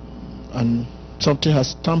 And something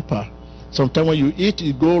has tampered. Sometimes when you eat,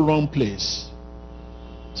 you go wrong place.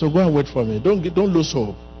 So go and wait for me. Don't lose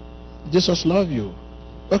hope. Jesus loves you.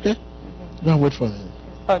 Okay? Go and wait for me.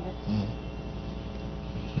 Yes, Daddy.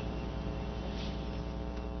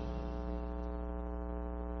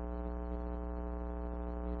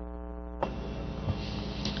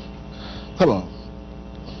 Come on.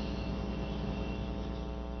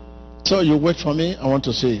 So you wait for me. I want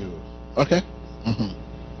to see you. Okay?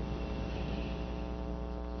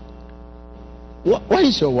 Where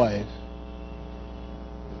is your wife?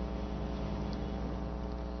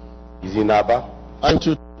 Is in Aba? I want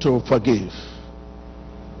you to forgive.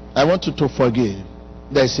 I want you to forgive.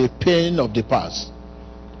 There's a pain of the past.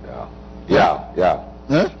 Yeah.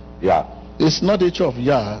 Huh? Yeah. It's not the issue of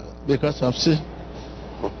because I'm saying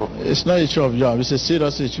it's not an issue of it's a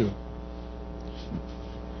serious issue.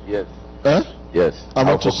 Yes. Huh? Yes.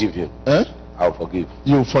 I'll forgive him. Huh? I'll forgive.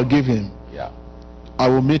 You forgive him. Yeah. I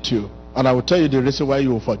will meet you and I will tell you the reason why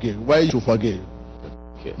you will forgive. Why you should forgive.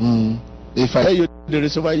 Okay. If I tell you the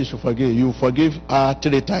reason why you should forgive, you forgive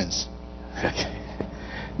 3 times.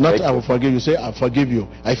 Not I will forgive you. Say I forgive you.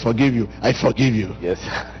 I forgive you. I forgive you. Yes.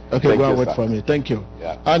 Okay, Thank go and you, wait sir. for me. Thank you.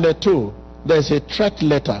 Yeah. And 2, there's a threat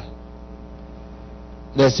letter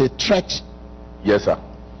there's a threat. Yes, sir.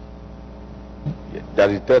 There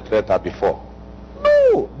is threat before.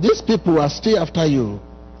 No, these people are still after you.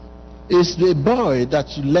 It's the boy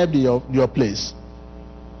that you left your place.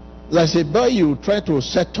 There's a boy you try to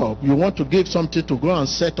set up. You want to give something to go and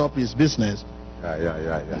set up his business.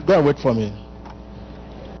 Yeah. Go and wait for me.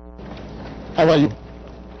 How are you?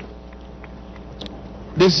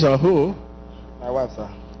 This is who? My wife, sir.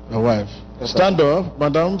 Your wife. Yes, Stand sir. up,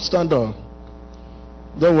 madam, stand up.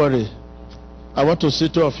 Don't worry. I want to see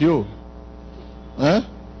two of you. I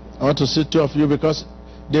want to see two of you because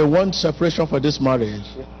they want separation for this marriage.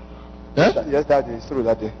 Yes, Daddy. It's true,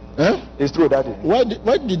 Daddy. It's true, Daddy. Why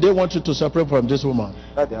did they want you to separate from this woman?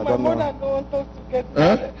 Daddy, I My don't mother know. don't want us to get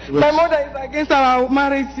married. My mother is against our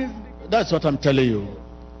marriage. That's what I'm telling you.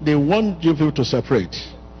 They want you people to separate.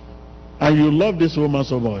 And you love this woman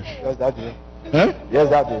so much. Yes, Daddy. Yes,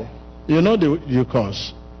 Daddy. You know the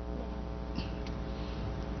cause.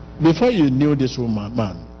 Before you knew this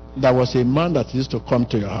man, there was a man that used to come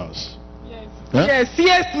to your house.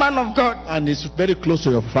 Yes, man of God. And it's very close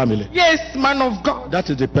to your family. Yes, man of God. That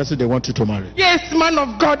is the person they want you to marry. Yes, man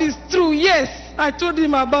of God, it's true. Yes, I told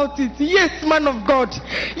him about it. Yes, man of God.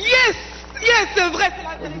 Yes, c'est vrai. C'est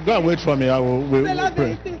la vérité. Go and wait for me. I will C'est la pray.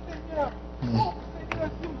 vérité, Seigneur. Oh, Seigneur,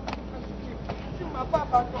 tu m'as pas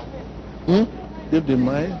abandonné. Give the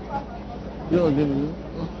mind.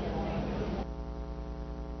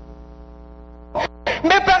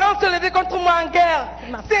 Mes parents se levaient contre moi en guerre.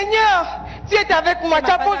 Seigneur, tu es avec moi.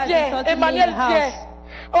 Chapeau vient. Emmanuel vient.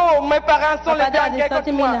 Oh, mes parents sont levés en guerre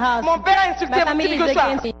contre moi. Mon père a insulté mon petit que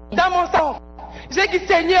ça. Dans mon sang. J'ai dit,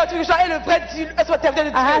 Seigneur, tu veux est le vrai Dieu, soit terminé de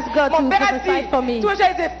Dieu. Mon père a dit, tu as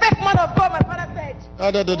été fait, man of God, my father said.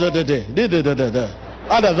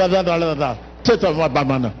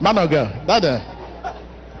 Man of God.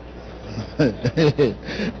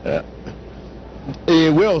 A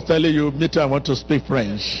way of telling you, me too, I want to speak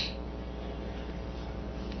French.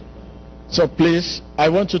 So please, I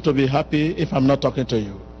want you to be happy if I'm not talking to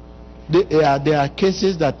you. There are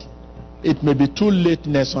cases that it may be too late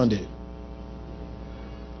next Sunday.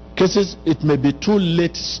 Cases, it may be too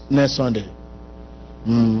late next Sunday.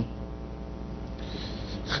 Can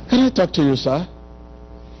I talk to you, sir?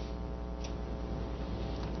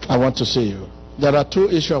 I want to see you. There are two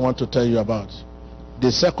issues I want to tell you about.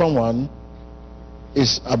 The second one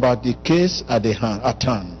is about the case at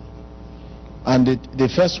hand. And the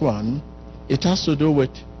first one, it has to do with,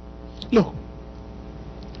 look,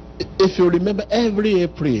 if you remember every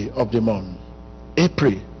April of the month,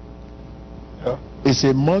 April is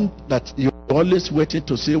a month that you're always waiting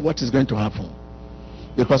to see what is going to happen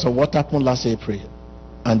because of what happened last April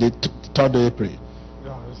and the 3rd of April.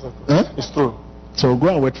 Yeah, it's true. So go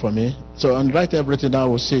and wait for me. So and write everything down, I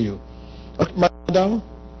will see you. Okay, madam.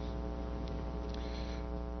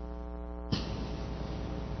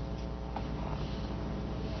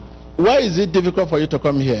 Why is it difficult for you to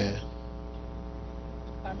come here?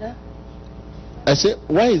 Pardon? I say,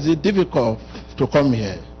 why is it difficult to come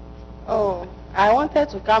here? Oh, I wanted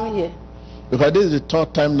to come here. Because this is the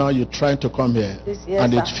 3rd time now you're trying to come here. Yes,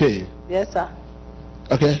 and sir. it failed. Yes, sir.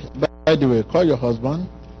 Okay, by the way, call your husband.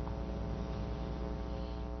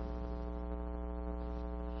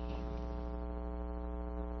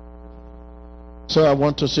 So I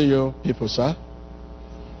want to see you people, sir.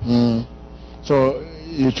 So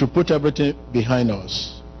you should put everything behind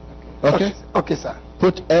us. Okay? Okay, sir.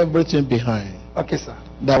 Put everything behind. Okay, sir.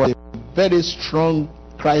 There was a very strong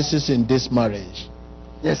crisis in this marriage.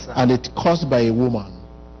 Yes, sir. And it caused by a woman.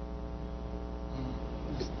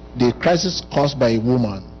 The crisis caused by a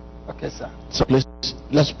woman. Okay, sir. So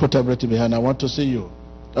let's put everything behind. I want to see you.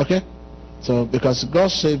 Okay? So because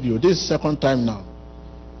God saved you. This is second time now.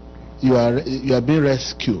 You are being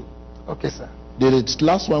rescued. Okay, sir. The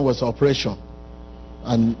last one was operation.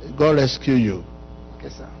 And God rescued you. Okay,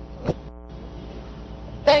 sir.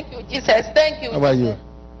 Thank you, Jesus. Thank you. How about you?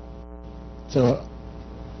 So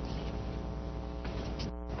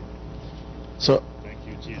Thank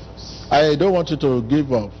you, Jesus. I don't want you to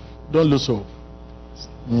give up. Don't lose hope.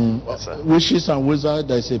 Yes, sir. Wishes and wizards,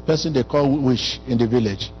 there is a person they call wish in the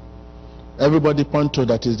village. Everybody point to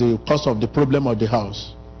that is the cause of the problem of the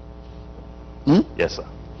house. Yes, sir.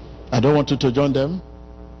 I don't want you to join them.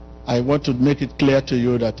 I want to make it clear to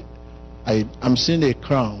you that I'm seeing a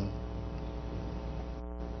crown.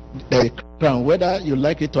 A crown, whether you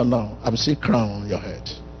like it or not, I'm seeing crown on your head.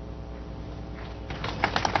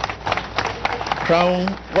 Crown,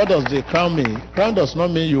 what does the crown mean? Crown does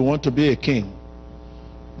not mean you want to be a king.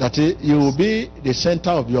 That is, you will be the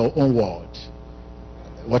center of your own world.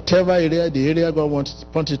 Whatever area, the area God wants to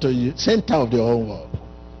point it to you, center of your own world.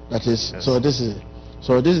 That is, yes. So this is,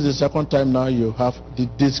 So this is the second time now you have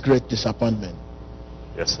this great disappointment.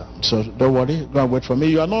 Yes, sir. So don't worry, go and wait for me.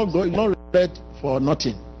 You are not going, not regret for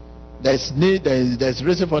nothing. There's need, there's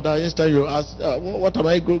reason for that. Instead you ask, what am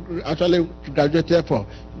I actually graduated for?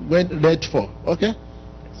 Went late for, okay?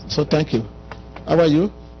 So thank you. How are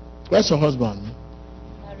you? Where's your husband?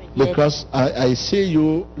 Because I see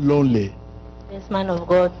you lonely. Yes, man of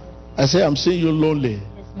God. I say I'm seeing you lonely.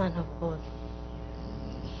 Yes, man of God.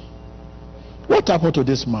 What happened to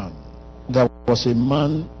this man? There was a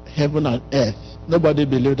man, heaven and earth. Nobody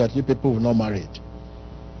believed that you people were not married.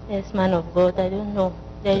 Yes, man of God. I don't know.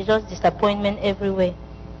 There is just disappointment everywhere.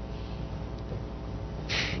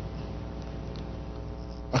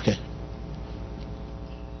 Okay.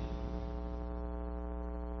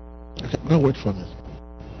 Okay, go wait for me.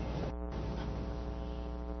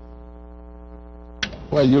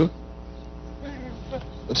 Who are you?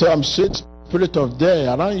 So I'm seeing spirit of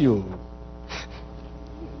death around you.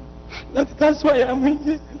 That's why I'm in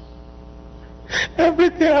here.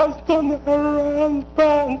 Everything has turned around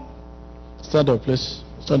bad. Stand up, please.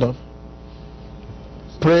 Stand up.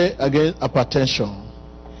 Pray against hypertension.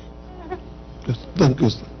 Thank you.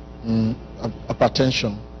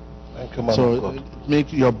 Hypertension. Thank you, man. So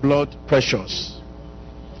make your blood precious.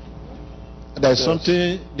 There's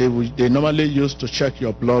something they normally use to check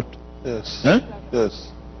your blood. Yes. Huh?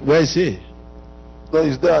 Yes. Where is he? No,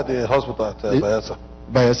 he's there at the hospital at Bayelsa.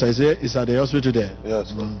 Bayelsa is at the hospital there.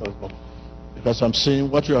 Yes. Because I'm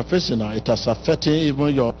seeing what you are facing now. It is affecting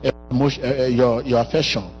even your emotion, your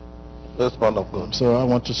affection. Yes, man of God. So I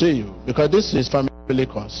want to see you because this is family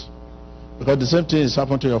cause. Because the same thing has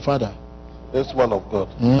happened to your father. Yes, man of God.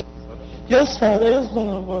 Yes, Father. Yes, man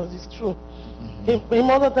of God. It's true. My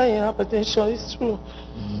mother died in hypertension. It's true.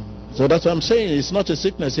 So that's what I'm saying. It's not a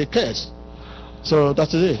sickness, a curse. So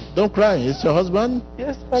that's it. Don't cry. It's your husband.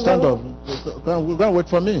 Yes, Father. Stand up. Go and wait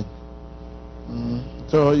for me.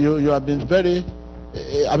 So you have been very,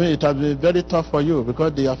 I mean, it has been very tough for you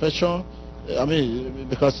because the affection, I mean,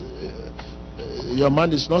 because your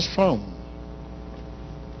mind is not strong.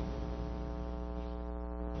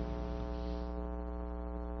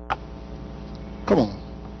 Come on.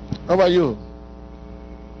 How about you?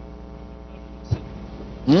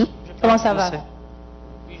 Comment ça va?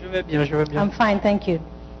 Je vais bien, je vais bien. I'm fine, thank you.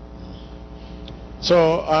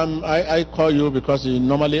 So I call you because you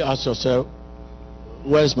normally ask yourself,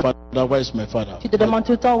 where's my father, where's my father? Tu te demandes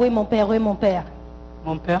tout le temps, où est mon père, où est mon père?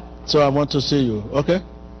 Mon père? So I want to see you, okay?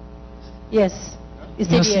 Yes. You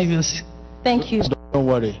said Merci, yes. merci. Thank you. Don't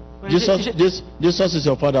worry. Jesus is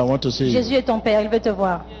your father, I want to see you. Jésus est ton père, il veut te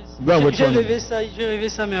voir. Go and wait J'ai for me. rêvé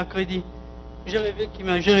ça mercredi. J'ai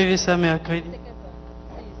rêvé ça mercredi.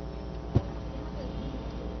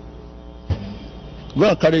 Go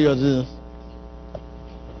and carry your things.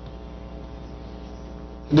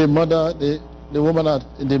 The mother, the woman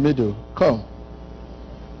in the middle, come.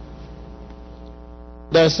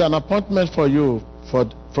 There's an appointment for you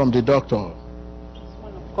from the doctor.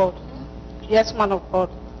 Man of God. Yes, man of God.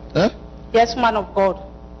 Eh? Yes, man of God.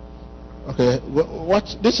 Okay.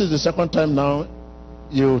 What? This is the second time now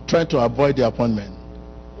you try to avoid the appointment.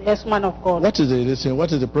 Yes, man of God. What is the reason?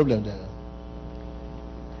 What is the problem there?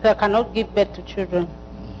 I cannot give birth to children.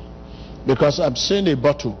 Because I'm seeing a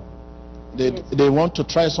bottle. They want to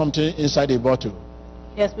try something inside a bottle.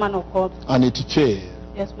 Yes, man of God. And it failed.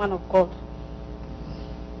 Yes, man of God.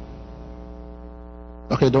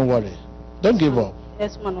 Okay, don't worry. Don't give up.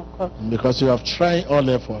 Yes, man of God. Because you have tried all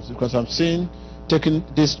efforts. Because I'm seeing taking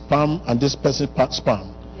this sperm and this person's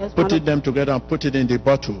sperm, Yes, putting them together and put it in the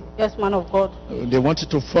bottle. Yes, man of God. They wanted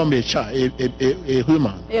to form a child, a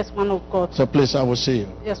human. Yes, man of God. So please, I will see you.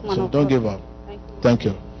 Yes, man so of don't God. give up. Thank you. Thank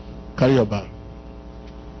you. Carry your bag.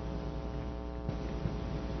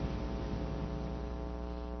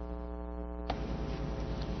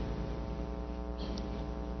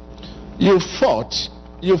 You fought.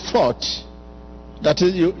 That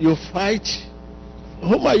is, you fight.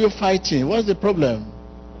 Whom are you fighting? What's the problem?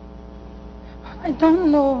 I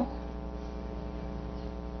don't know.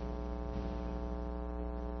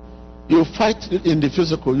 You fight in the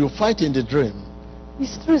physical, you fight in the dream.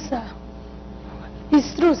 It's true, sir.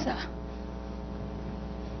 It's true, sir.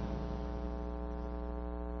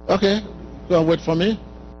 Okay, go and wait for me.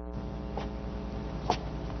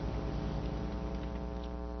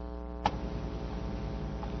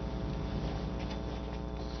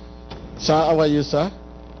 Sir, how are you, sir?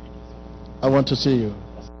 I want to see you.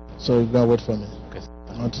 So go and wait for me. Okay.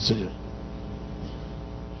 I want to see you.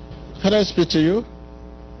 Can I speak to you?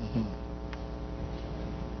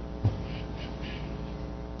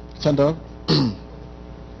 Stand up.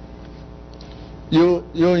 You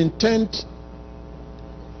intend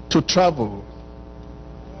to travel.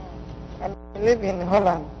 I live in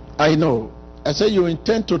Holland. I know. I said you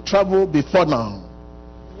intend to travel before now.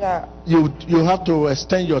 Yeah. You have to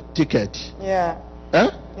extend your ticket. Yeah. Eh?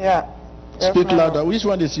 Yeah. Yes, Speak louder. Which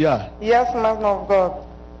one is yeah? Yes, man of God.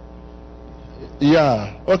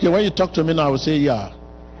 Yeah. Okay, when you talk to me now, I will say yeah.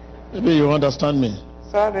 Maybe you understand me.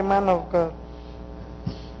 Sorry, man of God.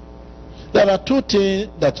 There are two things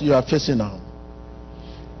that you are facing now.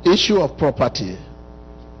 Issue of property.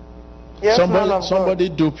 Yes, man of somebody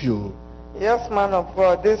God. dupe you. Yes, man of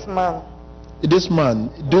God. This man. This man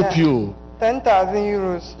dupe you. 10,000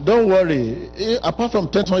 euros. Don't worry. Apart from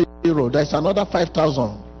 10,000 euros, there's another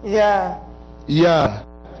 5,000. Yeah. Yeah.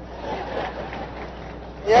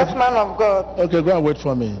 Yes, man of God. Okay, go and wait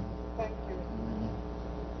for me. Thank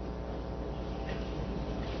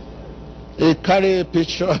you. He carry a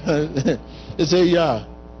picture. He say yeah.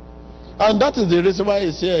 And that is the reason why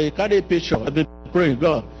he say he carry a picture. I've been praying,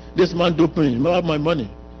 God, this man duped me, you have my money.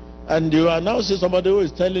 And you are now see somebody who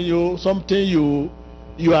is telling you something you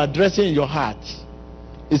are addressing in your heart.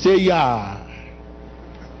 He say yeah.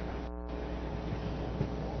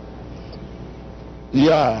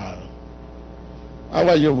 Yeah. How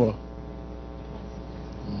are you, Mo?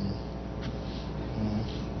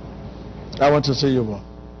 I want to see you, Mo.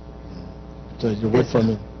 So you wait for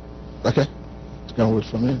me. Okay? You can wait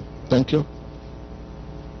for me. Thank you.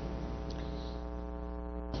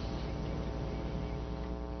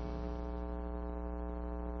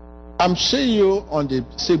 I'm seeing you on the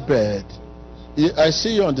sick bed. I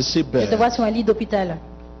see you on the sick bed. Je te vois sur un lit d'hôpital.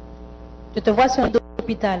 Je te vois sur un lit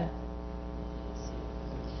d'hôpital.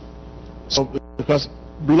 So, because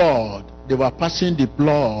blood, they were passing the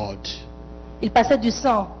blood. Il passait du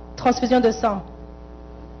sang, transfusion de sang.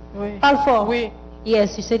 Oui. Parle fort. Oui.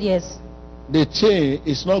 Yes, you said yes. The thing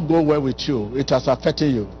is not going well with you. It has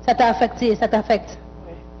affected you. Ça t'a affecté, ça t'affecte.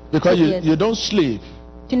 Because Yes. you don't sleep.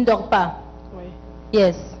 Tu ne dors pas. Oui.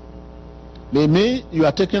 Yes. They mean you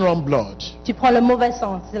are taking wrong blood. Tu prends le mauvais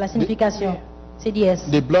sang, c'est la signification. C'est yes.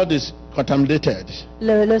 The blood is contaminated.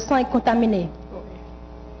 Le sang est contaminé.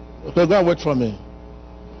 Okay, go and wait for me.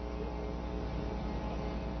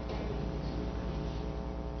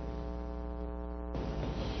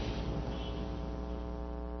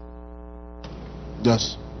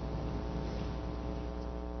 Yes.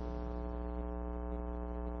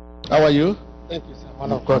 How are you? Thank you, sir,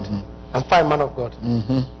 man of God. I'm fine, man of God.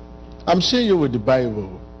 I'm seeing you with the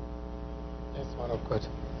Bible. Yes, man of God.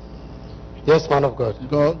 Yes, man of God.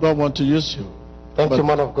 God want to use you. Thank you,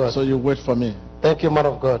 man of God. So you wait for me. Thank you, man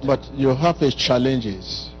of God. But you have a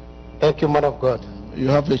challenges. Thank you, man of God. You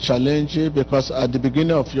have a challenge because at the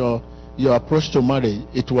beginning of your approach to marriage,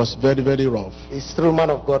 it was very, very rough. It's true, man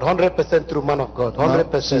of God. 100% true, man of God.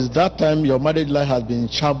 100%. Now, since that time, your marriage life has been in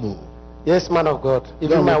trouble. Yes, man of God.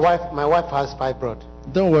 Even my wife has fibroid.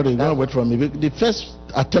 Don't worry, go and wait for me. The first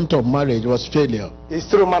attempt of marriage was failure. It's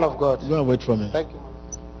true, man of God. Go and wait for me. Thank you.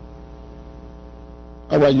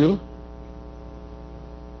 How are you?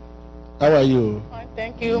 How are you?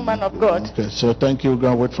 Thank you, man of God. Okay, so thank you.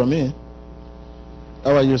 Go and wait for me.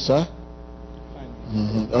 How are you, sir?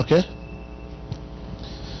 Fine. Okay.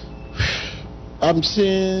 I'm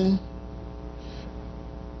seeing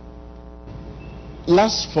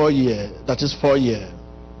last 4 years, that is 4 years,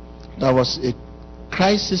 there was a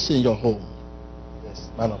crisis in your home. Yes,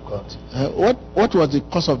 man of God. What was the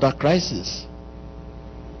cause of that crisis?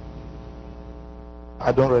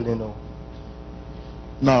 I don't really know.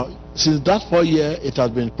 Now, since that 4 years, it has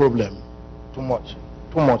been a problem. Too much.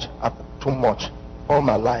 Too much. All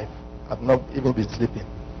my life, I've not even been sleeping.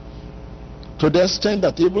 To the extent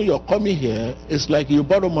that even you're coming here, it's like you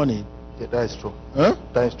borrow money. Yeah, that is true. Huh?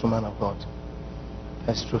 That is true, man of God.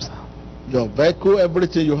 That's true, sir. Your vehicle,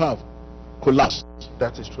 everything you have, collapsed.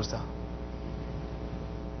 That is true, sir.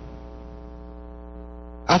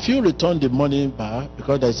 Have you returned the money back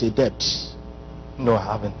because there's a debt? No, I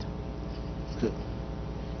haven't. Okay.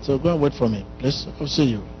 So go and wait for me. I'll see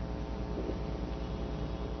you.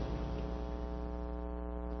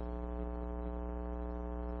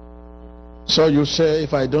 So you say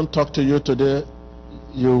if I don't talk to you today,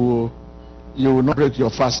 you will not break your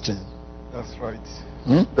fasting. That's right.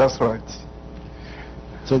 Hmm? That's right.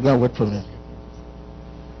 So go and wait for me.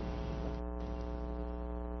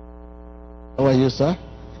 How are you, sir?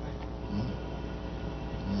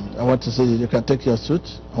 I want to see you. You can take your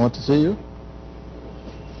suit. I want to see you.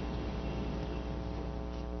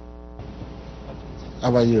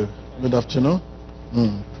 How are you? Good afternoon.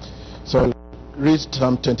 So read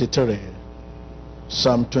Psalm 23.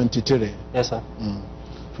 Psalm 23. Yes, sir.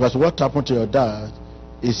 Because what happened to your dad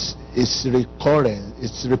is recurring,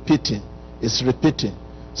 it's repeating.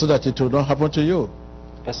 so that it will not happen to you.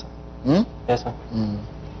 Yes, sir. Hmm? Yes, sir.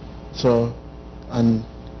 So, and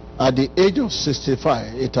at the age of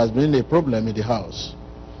 65, it has been a problem in the house.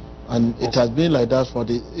 And it has been like that for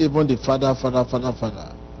even the father.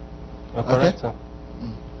 You're correct, sir.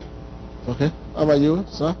 Okay. How about you,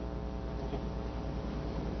 sir?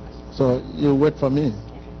 So you wait for me.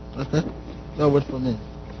 Okay. No, wait for me.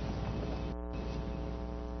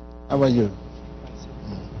 How about you?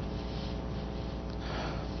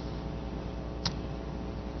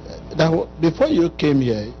 Now, before you came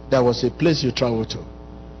here, there was a place you traveled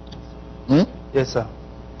to. Yes, sir.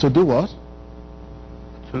 To do what?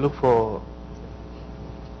 To look for,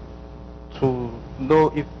 to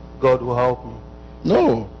know if God will help me.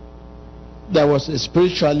 No. There was a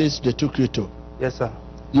spiritualist they took you to. Yes, sir.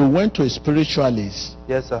 You went to a spiritualist.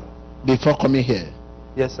 Yes, sir. Before coming here.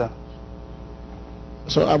 Yes, sir.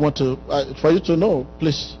 So I want to, for you to know,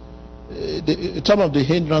 please, some of the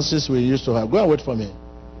hindrances we used to have. Go and wait for me.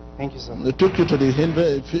 Thank you, sir. They took you to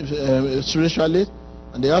the spiritualist,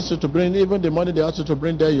 and they asked you to bring, even the money they asked you to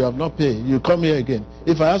bring there, you have not paid. You come here again.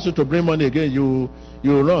 If I ask you to bring money again, you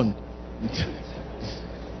run.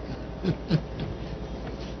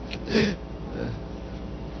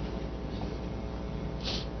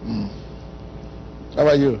 How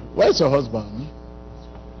about you? Where's your husband?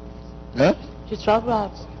 Huh? She traveled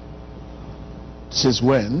out Since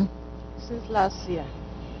when? since last year.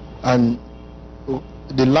 And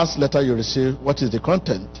the last letter you received, what is the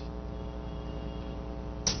content?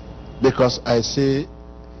 Because I say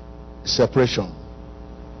separation.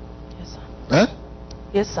 Yes, sir. Huh?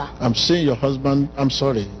 Yes, sir. I'm seeing your husband, I'm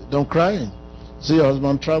sorry, don't cry. See your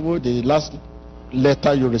husband travel, the last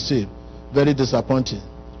letter you received, very disappointing.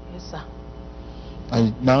 Yes, sir.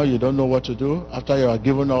 And now you don't know what to do after you are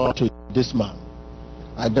given up to this man.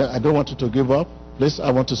 I don't want you to give up. Please,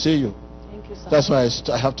 I want to see you. Thank you, sir. That's why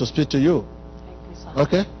I have to speak to you. Thank you, sir.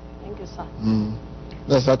 Okay? Thank you, sir.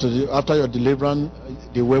 That's how to do. After your deliverance,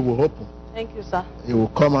 the way will open. Thank you, sir. He will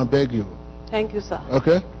come and beg you. Thank you, sir.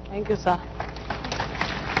 Okay? Thank you, sir.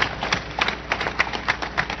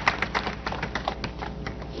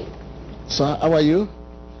 Sir, how are you?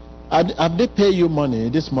 Have they paid you money,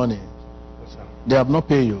 this money? Yes, sir. They have not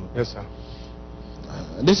paid you? Yes, sir.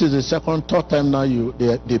 This is the third time now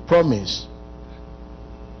they promise.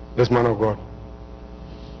 Yes, man of God.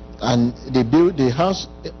 And they build the house,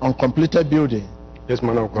 uncompleted building. Yes,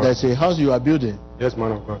 man of God. There's a house you are building. Yes,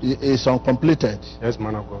 man of God. It's uncompleted. Yes,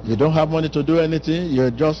 man of God. You don't have money to do anything.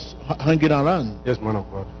 You're just hanging around. Yes, man of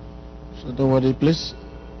God. So don't worry, please.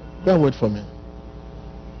 Go and wait for me.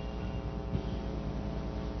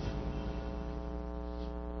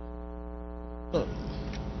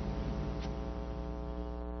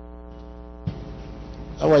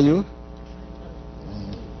 How are you?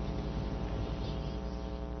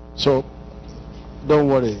 So, don't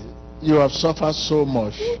worry. You have suffered so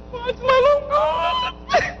much.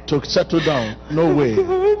 To settle down, no way.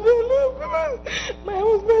 My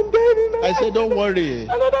husband died in I said, don't worry.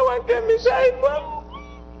 Another one came inside, Mom.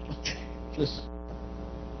 Please.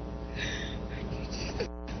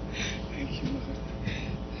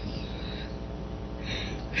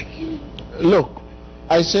 Look,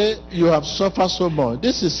 I say you have suffered so much.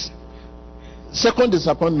 This is second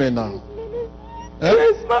disappointment now.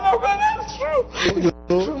 Yes, man of God, that's true.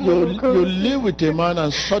 You live with a man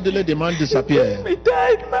and suddenly the man disappeared. He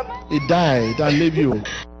died, Mama. He died and leave you.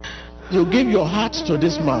 You give your heart to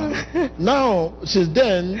this man. Now, since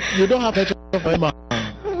then, you don't have to for a man.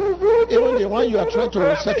 Even the one you are trying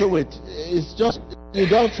to settle with, it's just, you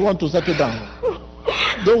don't want to settle down.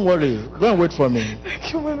 Don't worry. Go and wait for me.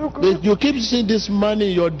 You keep seeing this man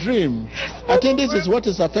in your dream. I think this is what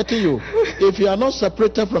is affecting you. If you are not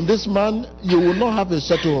separated from this man, you will not have a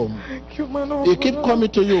settled home. He keep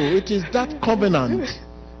coming to you. It is that covenant.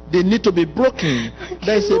 They need to be broken.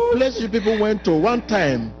 There is a place you people went to one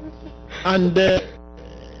time, and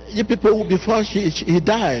you people, before he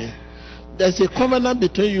died, there's a covenant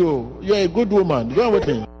between you. You are a good woman. Go and wait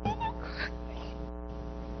for me.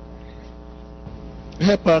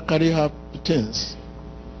 Help her carry her things.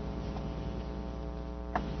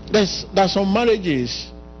 There's some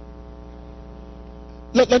marriages.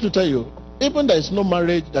 Let me tell you, even there is no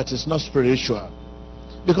marriage that is not spiritual,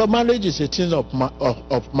 because marriage is a thing of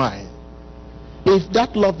mind. If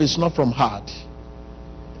that love is not from heart,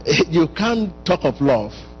 you can't talk of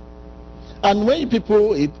love. And when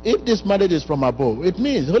people, if this marriage is from above, it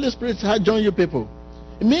means Holy Spirit has joined you people.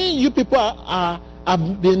 It means you people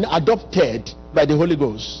have been adopted by the Holy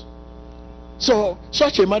Ghost. So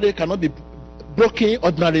such a marriage cannot be broken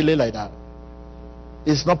ordinarily like that.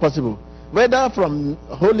 It's not possible. Whether from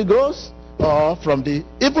Holy Ghost, or from the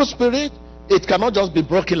evil spirit, it cannot just be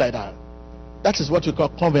broken like that. That is what we call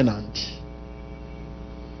covenant.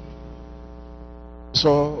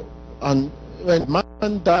 So, and when a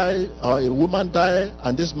man die or a woman die,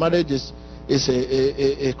 and this marriage is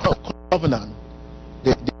a covenant,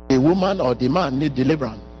 the woman or the man need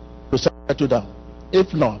deliverance to settle down.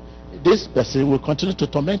 If not, this person will continue to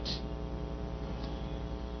torment.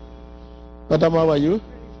 Madam, how are you?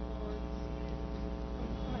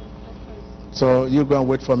 So you go and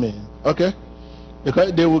wait for me, okay?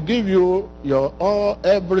 Because they will give you your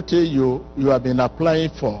everything you have been applying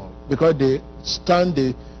for, because they stand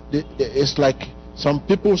it's like some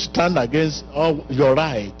people stand against all your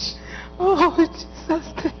rights. Oh,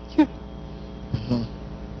 Jesus, thank you.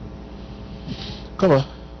 Come on,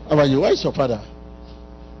 how are you? Where is your father?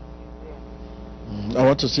 I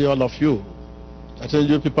want to see all of you. I tell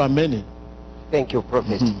you, people are many. Thank you,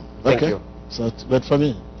 Prophet. Thank you. So wait for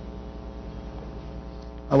me.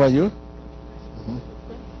 How are you?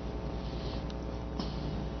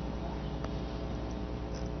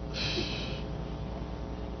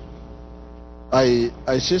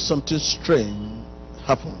 I see something strange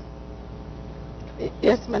happen.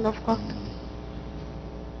 Yes, man of God.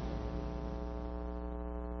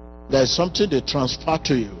 There is something they transfer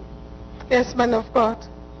to you. Yes, man of God.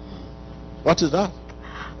 What is that?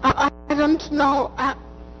 I don't know. I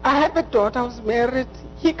have a daughter who's married.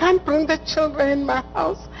 He can't bring the children in my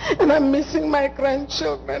house, and I'm missing my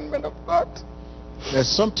grandchildren, man of God. There's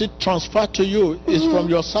something transferred to you. It's from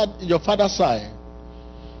your father's side.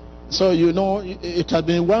 So you know it has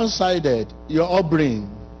been one-sided. Your upbringing.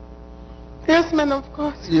 Yes, man of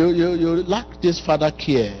God. You lack this father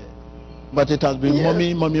care, but it has been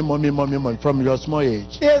mommy from your small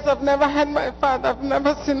age. Yes, I've never had my father. I've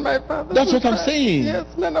never seen my father. That's what I'm saying. Yes,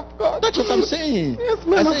 man of God. That's what I'm saying. Yes,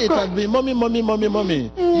 man I say of God. it has been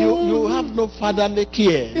mommy. You have no fatherly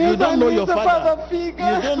care. Yes, you don't know your father. Figure.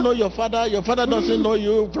 You don't know your father. Your father doesn't know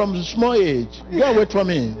you from small age. Go wait for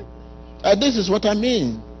me. This is what I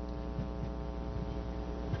mean.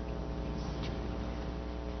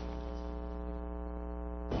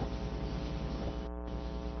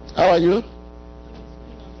 How are you?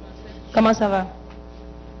 Comment ça va?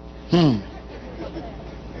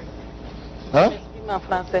 Huh? En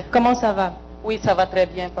français. Comment ça va? Oui, ça va très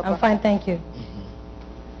bien, papa. I'm fine, thank you.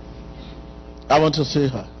 I want to see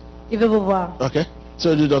her. Il veut vous voir. Okay.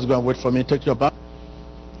 So you just go and wait for me. Take your bath.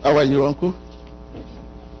 How are you, uncle?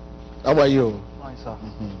 How are you? Fine, sir.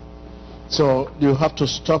 So you have to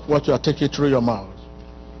stop what you are taking through your mouth.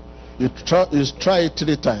 You try it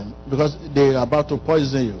 3 times because they are about to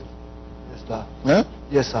poison you. Yes, sir. Eh?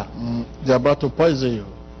 Yes, sir. They are about to poison you.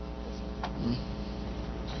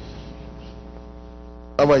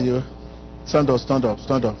 How are you? Stand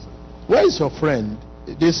up. Where is your friend?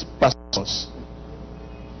 This pastor.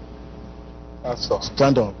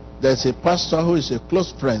 Stand up. There's a pastor who is a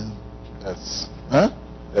close friend. Yes. Huh?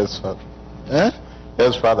 Yes, Father. Eh?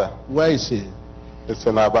 Yes, Father. Where is he? It's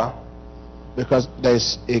in Aba. Because there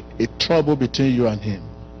is a trouble between you and him.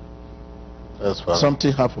 Yes, Father.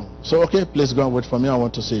 Something happened. So, okay, please go and wait for me. I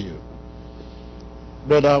want to see you.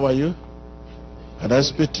 Brother, how are you? Can I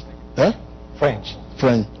speak? Eh? French.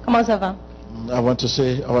 French. Comment ça va? I want to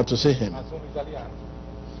see him.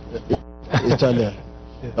 Italian.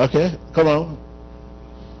 Okay, come on.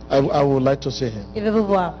 I would like to see him. Il veut vous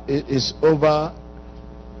voir. It is over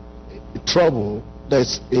trouble.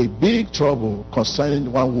 There's a big trouble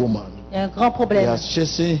concerning one woman. Il y a un grand They problème are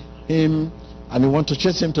chasing him and you want to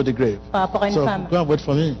chase him to the grave. par rapport à une So femme. go and wait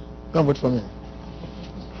for me. Go and wait for me.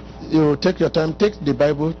 You take your time, take the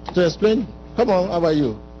Bible to explain. Come on, how are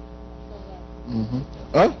you?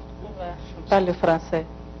 Huh? Je parle le français.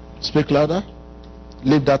 Speak louder.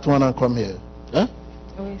 Leave that one and come here. Huh?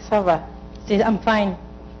 Oui, ça va. I'm fine.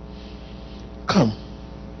 Come.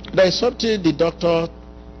 There is something the doctor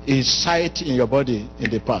is sight in your body in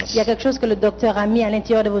the past. Il y a quelque chose que le docteur a mis à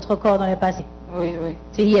l'intérieur de votre corps dans le passé. Oui, oui.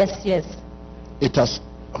 C'est yes. It has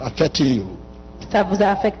affected you. Ça vous a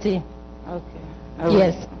affecté. Okay.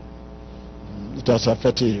 Yes. It has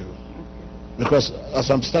affected you. Because as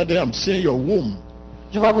I'm studying, I'm seeing your womb.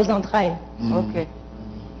 Je vois vos entrailles. Okay.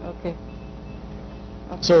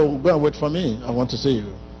 So go and wait for me. I want to see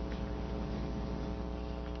you.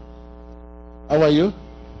 How are you?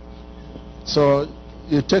 So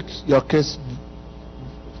you take your case.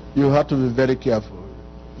 You have to be very careful.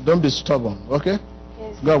 Don't be stubborn, okay?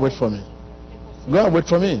 Yes. Go and wait for me. Go and wait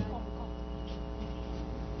for me.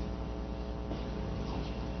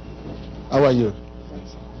 How are you?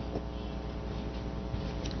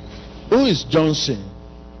 Who is Johnson?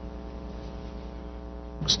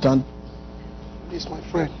 Stand. He's my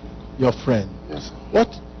friend. Your friend. Yes.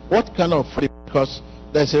 What kind of friend? Because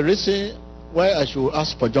there's a reason why I should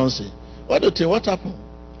ask for Johnson. What do you think? What happened?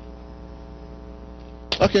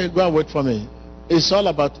 Okay, go and wait for me. It's all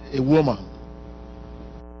about a woman.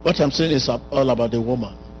 What I'm saying is all about a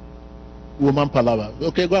woman. Woman palaver.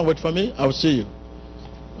 Okay, go and wait for me. I'll see you.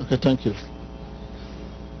 Okay, thank you.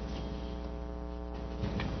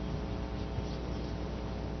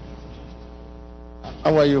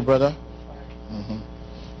 How are you, brother?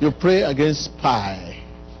 You pray against spy.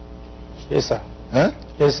 Yes, sir. Huh?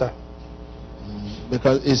 Yes, sir.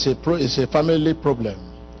 Because it's a family problem.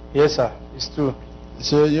 Yes, sir. It's true.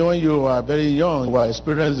 So when you are very young, you are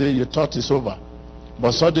experiencing, you thought it's over.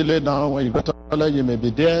 But suddenly now, when you get older, you may be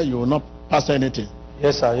there, you will not pass anything.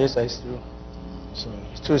 Yes, sir. Yes, sir. It's true. So,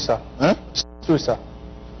 it's true, sir. Huh? It's true, sir.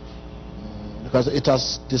 Because it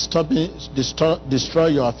has destroy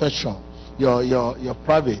your affection, your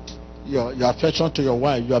private, your affection to your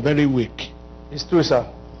wife. You are very weak. It's true,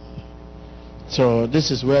 sir. So this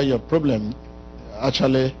is where your problem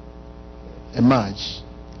actually emerge.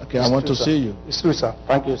 Okay, I want to see you. It's true, sir.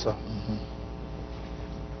 Thank you, sir.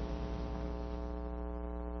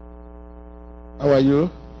 How are you?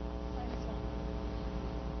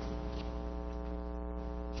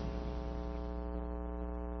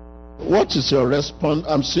 What is your response?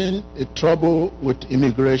 I'm seeing a trouble with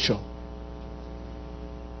immigration.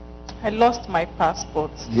 I lost my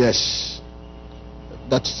passport. Yes.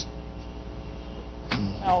 That's...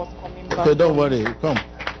 I was coming back. Okay, don't worry. Come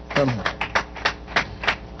here.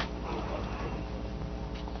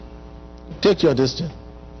 Take your distance,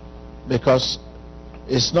 because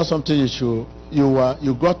it's not something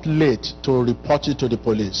you got late to report it to the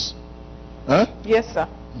police. Huh? Yes, sir.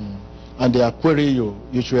 And they are querying you.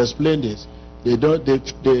 You should explain this. They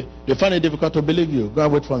find it difficult to believe you. Go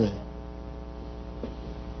and wait for me.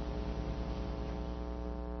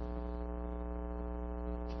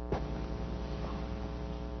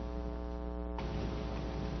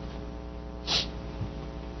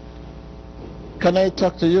 Can I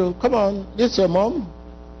talk to you? Come on, this is your mom.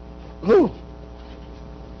 Who?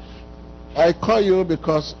 I call you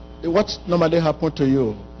because what normally happens to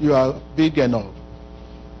you, you are big enough.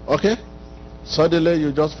 Okay? Suddenly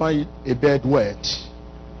you just find a bed wet.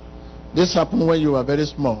 This happened when you were very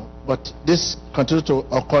small, but this continues to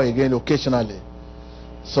occur again occasionally.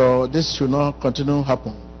 So this should not continue to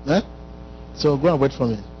happen. Eh? So go and wait for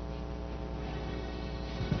me.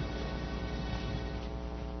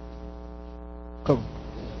 Come.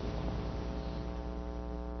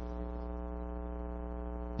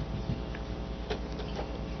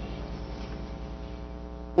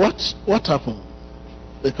 What happened?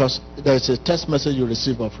 Because there is a text message you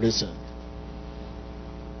received of recent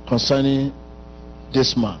concerning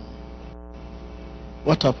this man.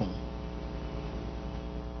 What happened?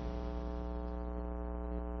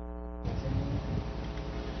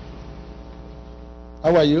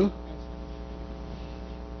 How are you?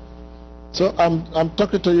 So I'm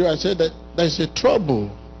talking to you. I said that there is a trouble.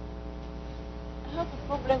 I have a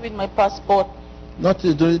problem with my passport.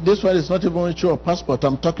 This one is not even issue of passport.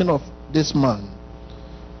 I'm talking of this man.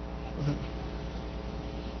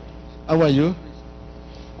 How are you?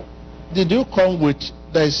 Did you come with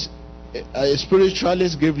this? A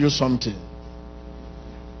spiritualist gave you something.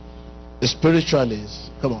 A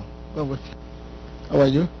spiritualist. Come on. Come on. How are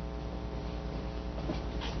you?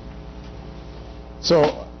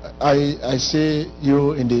 So I see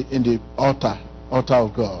you in the altar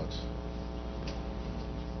of God.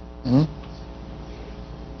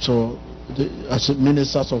 So as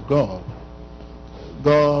ministers of God,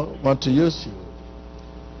 God wants to use you.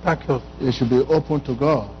 Thank you. You should be open to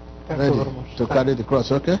God. Thank ready you very much. to carry the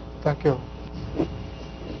cross, okay? Thank you.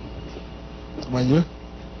 When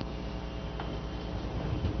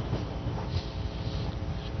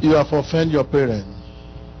you have offended your parents.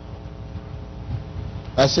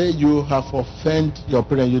 I say you have offended your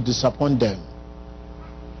parents, you disappoint them.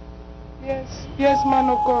 Yes, man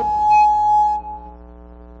of God.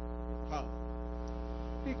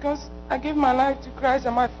 Because I gave my life to Christ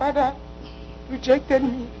and my father rejected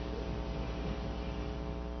me.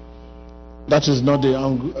 That is not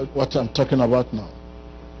what I'm talking about now.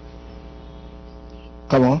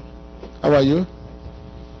 Come on. How are you?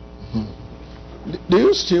 Do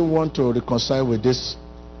you still want to reconcile with this?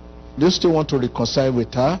 Do you still want to reconcile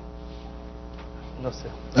with her? No,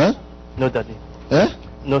 sir. Eh? No, Daddy. Eh?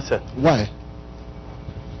 No, sir. Why?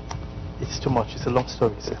 It's too much. It's a long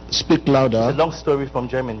story, sir. Speak louder. It's a long story from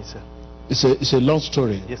Germany, sir. It's a long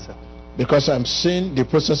story. Yes, sir. Because I'm seeing the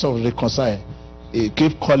process of reconcile. You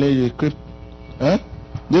keep calling, you keep... Eh?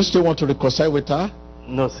 Do you still want to reconcile with her?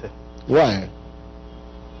 No, sir. Why?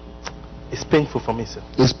 It's painful for me, sir.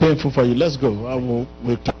 It's painful for you. Let's go.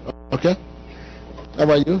 Okay? How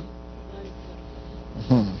about you?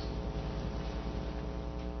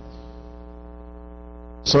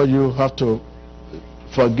 So you have to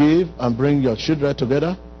forgive and bring your children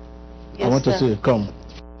together? Yes, I want to see. Come.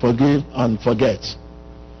 Forgive and forget.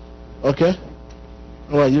 Okay?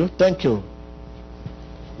 How are you? Thank you.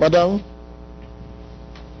 Madam,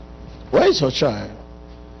 where is your child?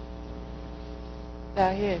 They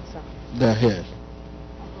are here, sir. They are here.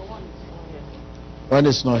 One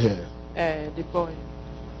is not here. The boy.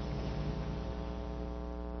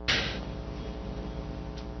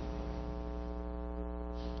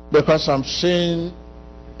 Because I'm seeing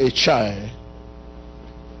a child,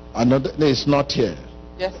 another is not here.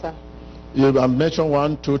 Yes, sir. You have mentioned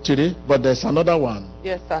 1, 2, 3, but there's another one.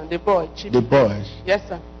 Yes, sir. The boy. Chibi. The boy. Yes,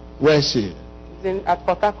 sir. Where is he? He's at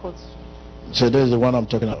Port Harcourt. So this is the one I'm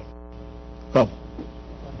talking about. Come.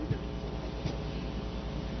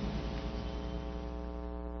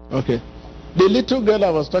 Okay. The little girl I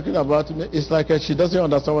was talking about, it's like she doesn't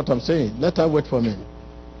understand what I'm saying. Let her wait for me.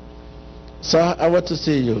 Sir, I want to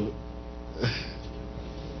see you.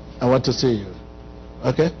 I want to see you.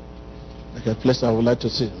 Okay? Okay, please, I would like to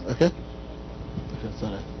see you. Okay? Okay,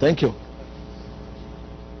 sorry. Thank you.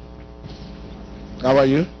 How are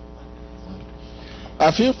you?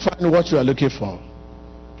 Have you found what you are looking for?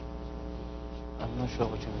 I'm not sure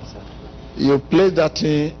what you mean, sir. You place that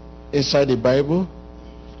thing inside the Bible,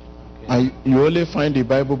 and you only find the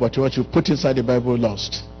Bible, but what you put inside the Bible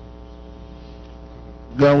lost.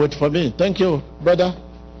 Go and wait for me. Thank you, brother.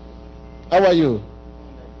 How are you?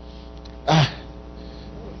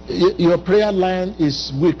 Your prayer line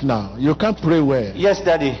is weak now. You can't pray well. Yes,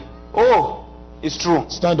 Daddy. Oh, it's true.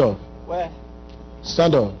 Stand up. Where?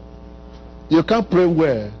 Stand up. You can't pray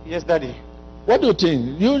well. Yes, Daddy. What do you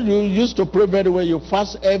think? You used to pray very well. You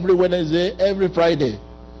fast every Wednesday, every Friday.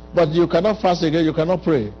 But you cannot fast again. You cannot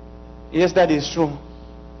pray. Yes, Daddy, it's true.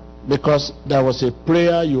 Because there was a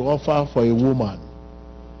prayer you offer for a woman,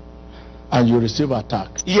 and you receive attack.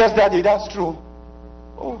 Yes, Daddy, that's true.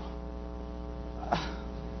 Oh.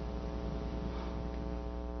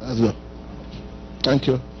 Let's go. Thank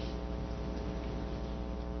you.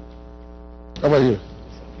 How about you?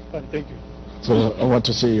 Fine, thank you. So I want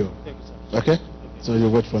to see you. Thank you, sir. Okay? So you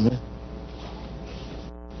wait for me.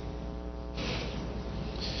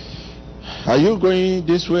 Are you going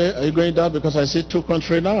this way? Are you going that? Because I see 2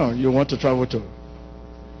 countries now you want to travel to.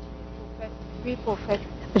 Oui, prophète.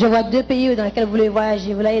 Je vois 2 pays dans lesquels vous voulez voyager.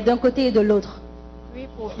 Vous voulez aller d'un côté et de l'autre. Oui,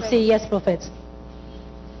 prophète. C'est yes, prophète.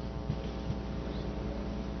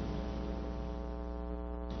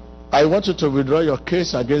 I want you to withdraw your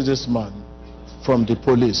case against this man from the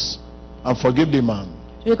police and forgive the man.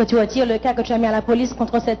 Je veux que tu retires le cas que tu as mis à la police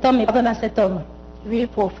contre cet homme et pardonne à cet homme. Oui,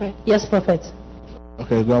 prophète. Yes, prophète.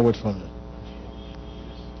 Okay, go and wait for me.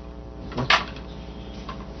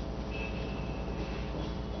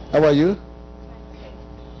 How are you?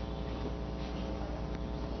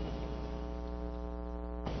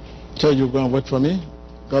 So you go and wait for me?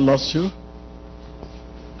 God lost you?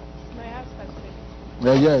 My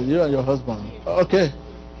husband. Yeah, you and your husband. Okay.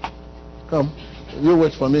 Come. You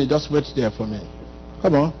wait for me. Just wait there for me.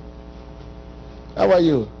 Come on. How are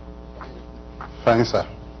you? Fine, sir.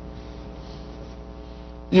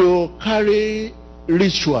 You carry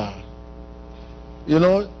ritual. You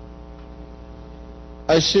know,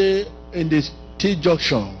 I say in this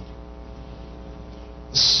T-junction,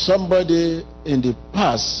 somebody in the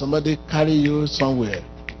past, somebody carry you somewhere.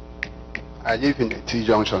 I live in the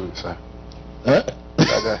T-junction, sir. Huh?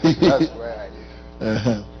 That's where I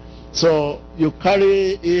live. So you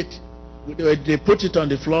carry it, they put it on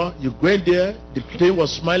the floor, you go in there, the thing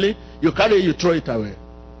was smiling, you carry it, you throw it away.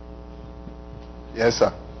 Yes,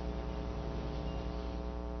 sir.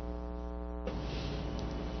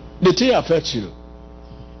 The thing affects you.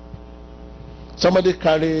 Somebody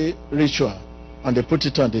carry ritual and they put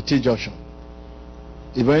it on the T-junction.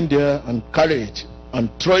 He went there and carry it and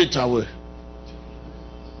throw it away.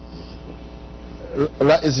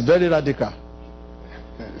 It's very radical.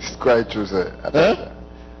 It's quite true, sir. Huh?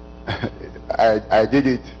 I did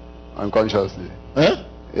it unconsciously. Huh?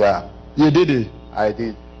 Yeah. You did it? I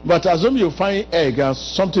did. But assume you find egg and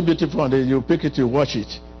something beautiful and then you pick it, you wash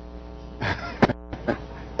it.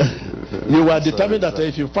 You were determined that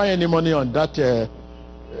if you find any money on that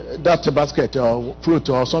that basket or fruit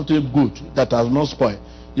or something good that has not spoiled,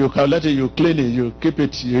 you can let it, you clean it, you keep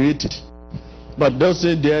it, you eat it. But those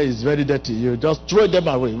things there is very dirty. You just throw them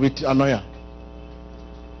away with annoyance.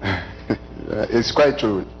 It's quite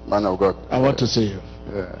true, man of God. I want to see you.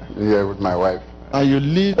 Yeah, here with my wife. And you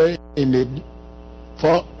live in a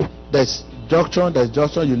There's junction,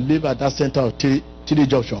 you live at that center of TD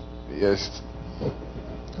Junction. Yes.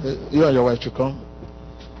 You and your wife should come.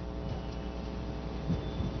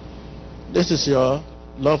 This is your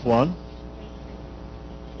loved one.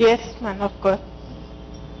 Yes, man of God.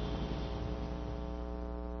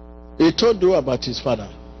 He told you about his father.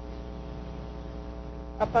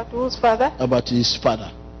 About whose father? About his father.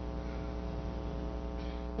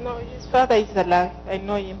 No, his father is alive. I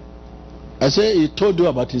know him. I say he told you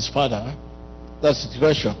about his father. That's the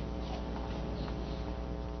question.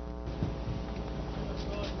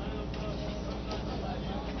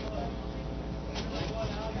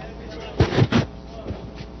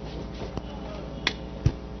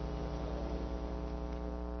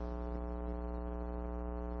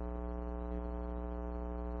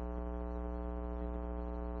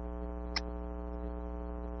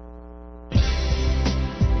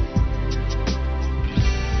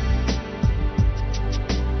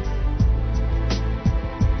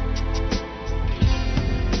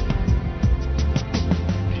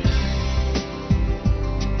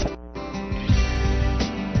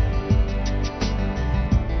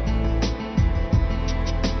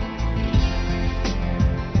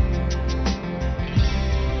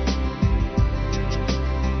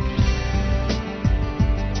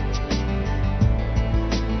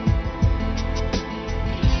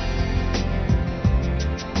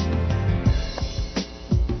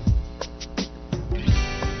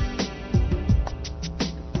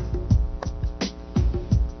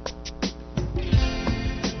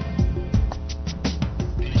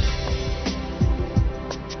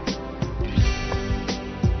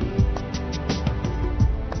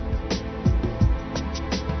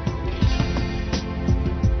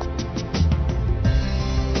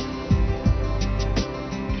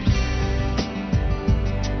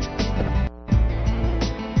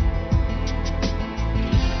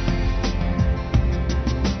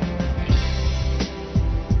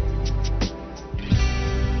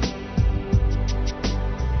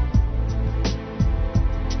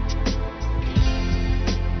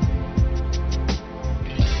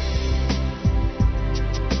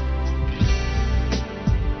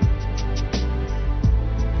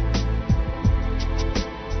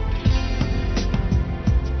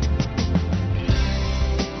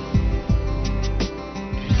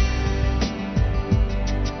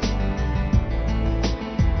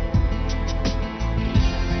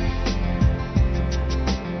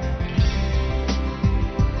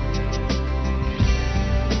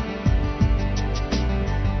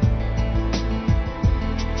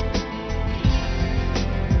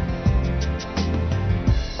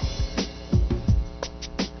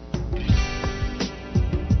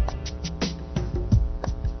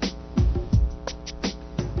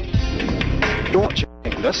 You're watching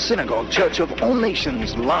the Synagogue Church of All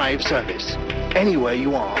Nations live service. Anywhere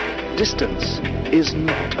you are, distance is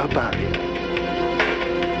not a barrier.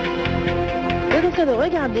 Vous êtes en train de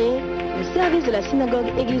regarder le service de la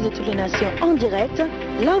Synagogue Église de toutes les Nations en direct.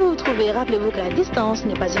 Là où vous vous trouvez, rappelez-vous que la distance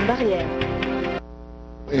n'est pas une barrière.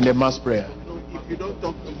 In a mass prayer. If you don't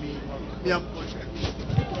talk to me, I'm conscious.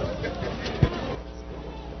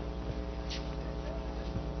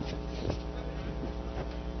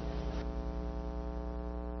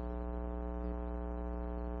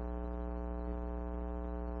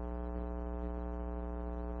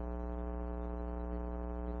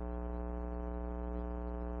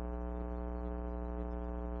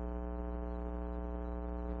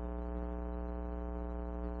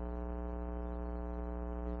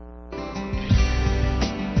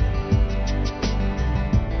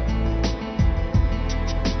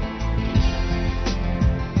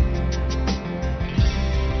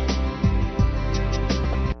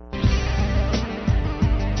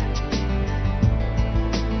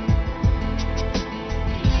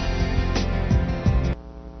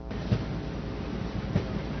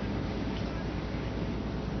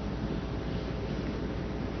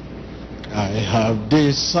 I have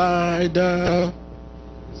decided.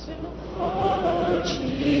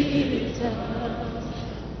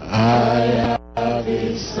 I have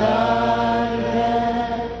decided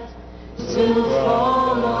to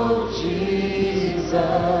follow Jesus.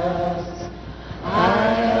 I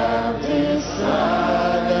have decided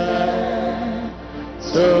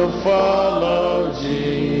to follow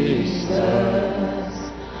Jesus.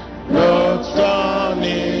 No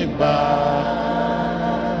turning back.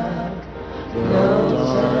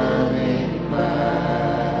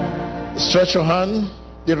 Stretch your hand.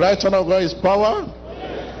 The right hand of God is power.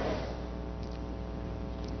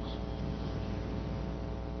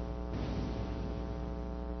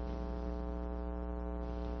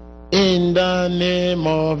 In the name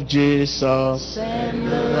of Jesus. Send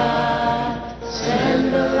the light,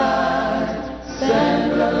 send the light,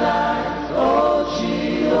 send the light, oh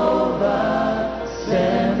Jehovah,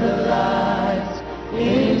 send the light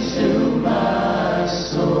into my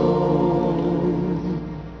soul.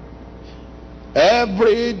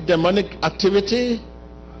 Every demonic activity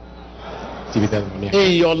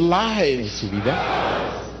in your life,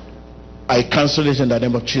 I cancel it in the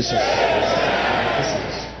name of Jesus.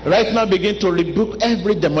 Right now, begin to rebuke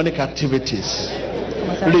every demonic activities.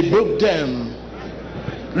 Rebuke them.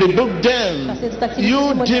 Rebuke them.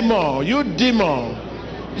 You demon, you demon,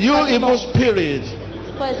 you evil spirit.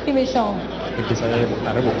 Empieza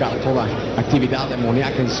a revocar toda actividad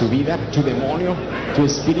demoníaca en su vida. Tu demonio, tu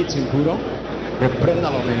espíritu impuro,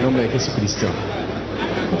 repréndalo en el nombre de Jesucristo.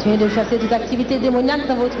 Continuez de chasser toute activité démoniaque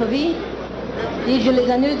dans votre vie. Et je les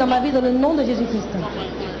annule dans ma vie dans le nom de Jésus-Christ.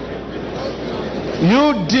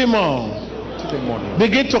 You demon,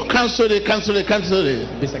 begin to cancel it, cancel it, cancel it,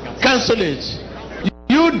 cancel it.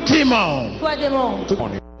 You demon. Toi démon.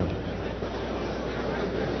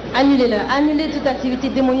 Annulez-le, annulez toute activité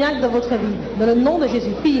démoniaque dans votre vie, dans le nom de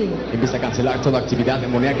Jésus. Priez. Empieza a cancelar toda actividad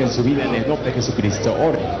demoníaca en su vida en el nombre de Jesucristo.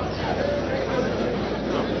 Ore.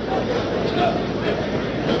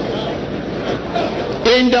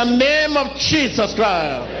 In the name of Jesus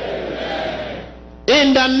Christ.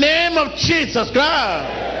 In the name of Jesus Christ.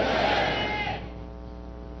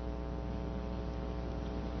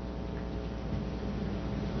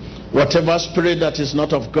 Whatever spirit that is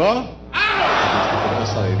not of God,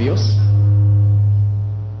 de Dios.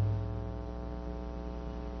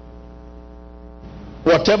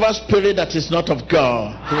 Whatever spirit that is not of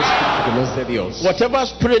God, whatever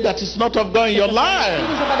spirit that is not of God in your life,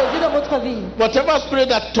 whatever spirit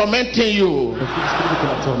that tormenting you,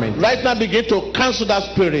 right now begin to cancel that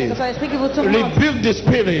spirit. Rebuke the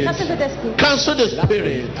spirit. Cancel the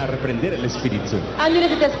spirit. A reprender el espíritu. Annulez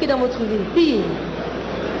cet esprit dans votre vie. Priez.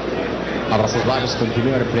 Abra sus labios,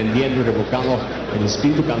 continúe reprendiendo y revocando el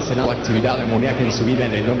espíritu, cancelando la actividad demoníaca en su vida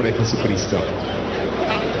en el nombre de Jesucristo.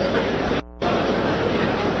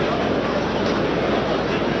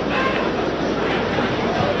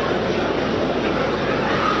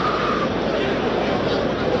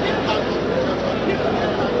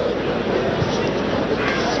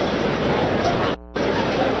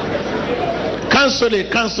 Cancel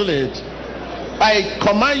it, cancel it. I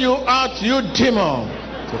command you out, you demon,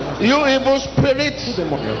 you evil spirit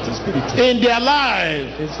in their life.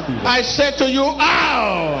 I say to you,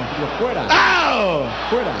 out, out,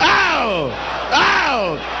 out,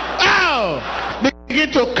 out, out.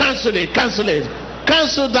 Begin to cancel it, cancel it.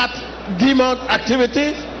 Cancel that demon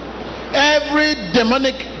activity, every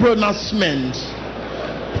demonic pronouncement.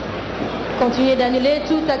 Continuez d'annuler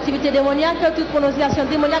toute activité démoniaque, toute prononciation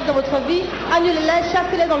démoniaque dans votre vie. Annulez-les,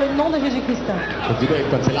 chassez-les dans le nom de Jésus-Christ. Continúe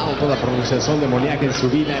cancelando toda pronunciación demoníaca en su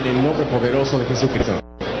vida en el nombre poderoso de Jesucristo.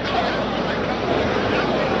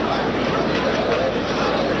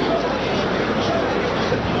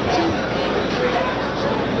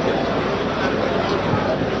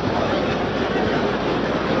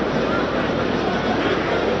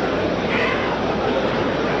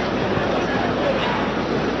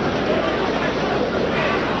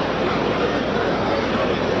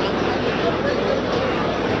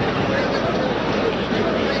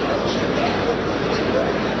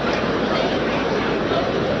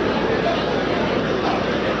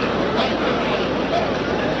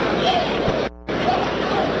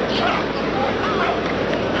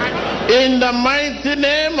 In the mighty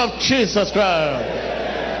name of Jesus Christ,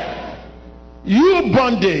 you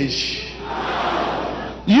bondage,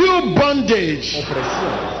 you bondage,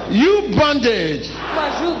 you bondage,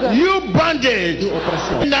 you bondage,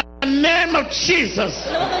 in the name of Jesus,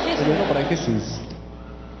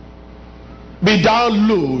 be thou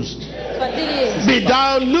loosed, be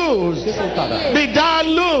thou loosed, be thou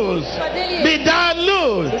loosed, be thou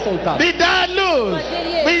loosed, be thou loosed,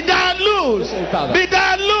 be thou loosed, be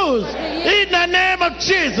thou loosed, in the name of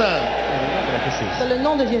Jesus. Dans le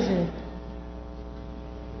nom de Jésus.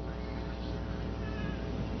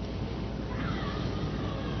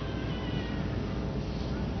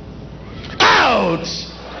 Out!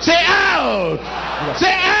 Say out!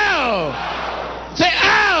 Say out! Say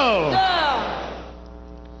out!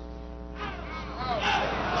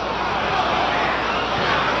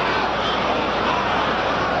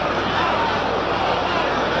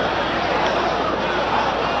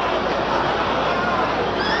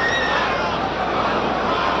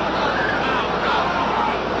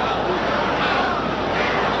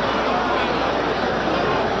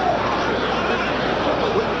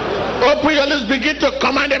 Open your lips, begin to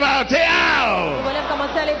command them out. Say out.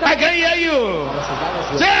 I can hear you.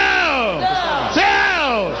 Say out. Say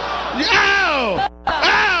out. Out.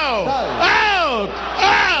 Out. Out.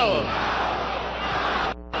 Out.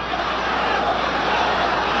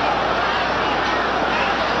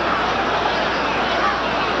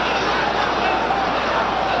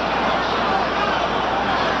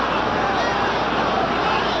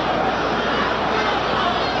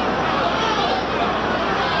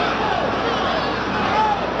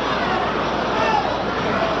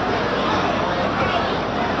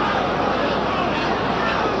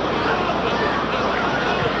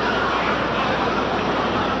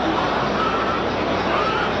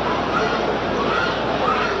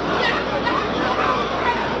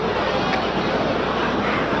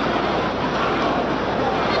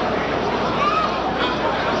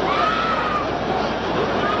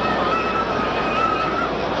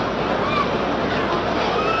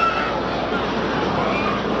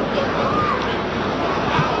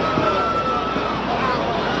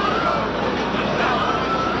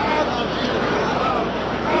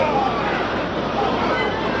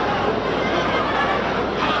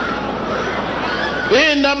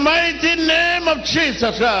 In the mighty name of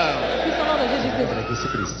Jesus Christ.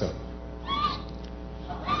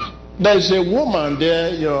 There is a woman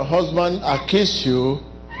there, your husband accused you,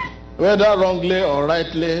 whether wrongly or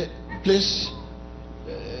rightly. Please,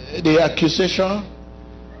 the accusation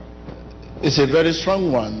is a very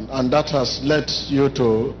strong one, and that has led you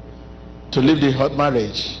to leave the hot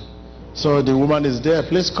marriage. So the woman is there.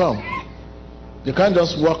 Please come. You can't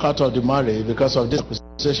just walk out of the marriage because of this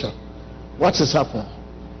accusation. What has happened?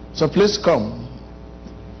 So please come.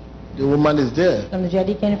 The woman is there. Comme j'ai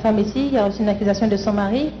dit qu'il y a une femme ici, il y a reçu une accusation de son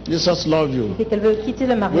mari. Jesus loves you. Et qu'elle veut quitter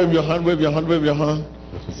le mariage. Wave your hand, wave your hand, wave your hand.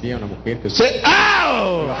 Say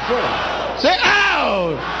out! Say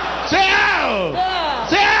out! Say out!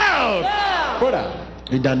 Say out!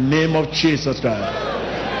 In the name of Jesus Christ.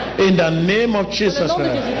 In the name of Jesus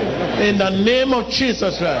Christ. In the name of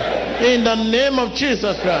Jesus Christ. In the name of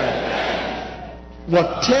Jesus Christ.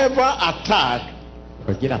 Whatever attack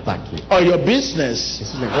on your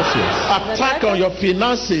business, attack on your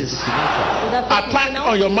finances, attack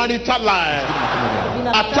on your marital life,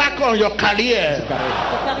 attack on your career,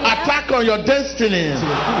 attack on your destiny,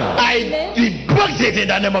 I rebuke it in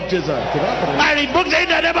the name of Jesus. I rebuke it in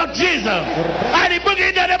the name of Jesus. I rebuke it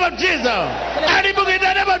in the name of Jesus. I rebuke it in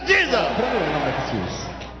the name of Jesus.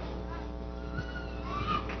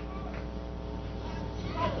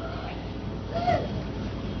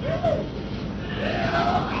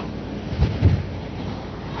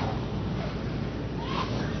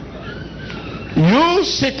 You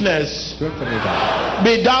sickness,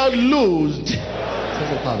 be thou loosed.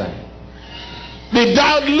 Be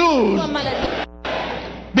thou loosed.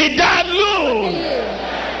 Be thou loosed.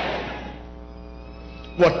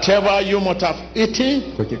 Whatever you might have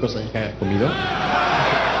eaten,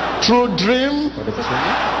 through dream,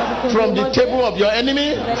 from the table of your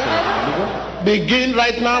enemy, begin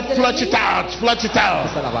right now, flush it out, flush it out,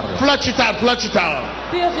 flush it out, flush it out,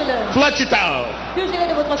 flush it out,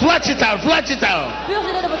 flush it out, flush it out,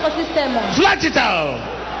 Purgez-le de votre système. Flush it out,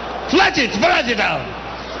 flush it, flush it out.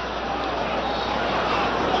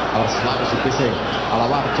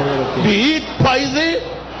 Be it poison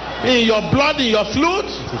in your blood, in your fluid,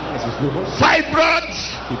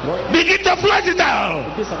 fibroids, begin to flush it out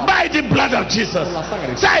by the blood of Jesus.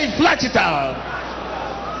 Say, flush it out.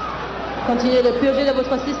 Continuez de purger de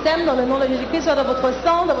votre système dans le nom de Jésus-Christ, soit dans votre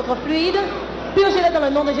sang, dans votre fluide. Purgez-le dans le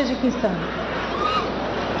nom de Jésus-Christ.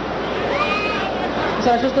 C'est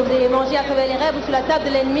la chose que vous avez mangé à travers les rêves ou sous la table de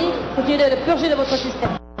l'ennemi. Continuez de le purger de votre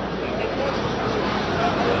système.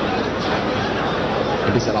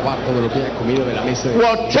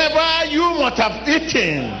 Whatever you must have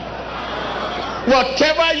eaten,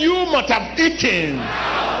 whatever you must have eaten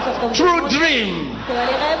through dream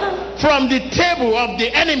from the table of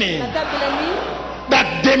the enemy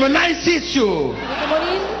that demonizes you,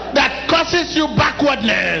 that causes you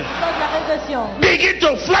backwardness, begin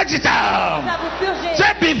to flush it out.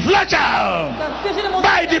 Say, be flushed out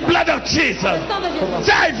by the blood of Jesus.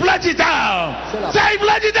 Say, flush it out. Say,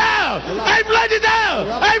 flush it out. I flush it out.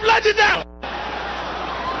 I flush it out.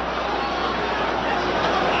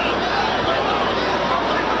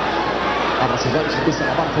 Ahora Señor, se empieza a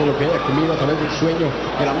lavar todo lo que haya comido a través del sueño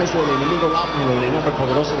de la mesa del enemigo, lávalo en el nombre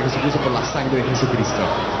poderoso de Jesucristo por la sangre de Jesucristo.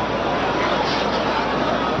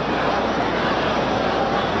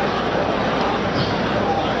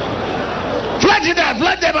 Flush it out,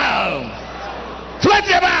 flush them out. Flush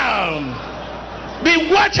them out.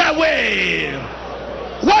 Be washed away.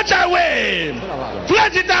 Watch away.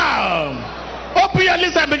 Flush it down. Open your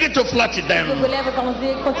lips and begin to flush it down. Vos lèvres,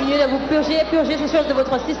 continuez de vous purger ces choses de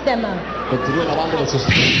votre système.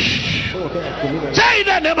 Say in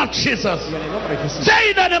the name of Jesus. Say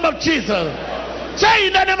in the name of Jesus. Say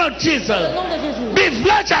in the name of Jesus. Be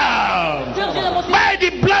flushed out by the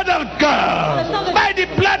blood of God. By the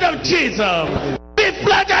blood of Jesus. Be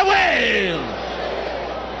flushed away.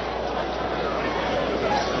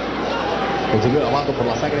 Continúe lavando por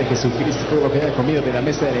la sangre de Jesucristo todo lo que haya comido de la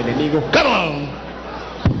mesa del enemigo. Come on.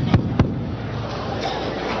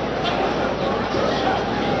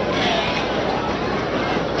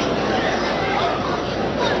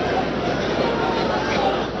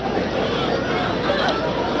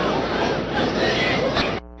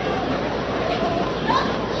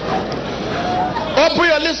 Open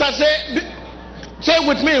your lips and say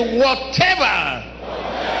with me, whatever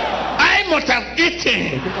I must have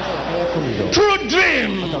eaten through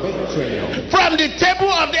dream from the table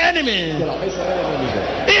of the enemy,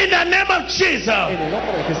 in the name of Jesus,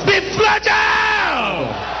 be flushed out.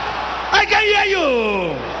 I can hear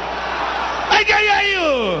you. I can hear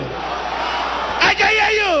you. I can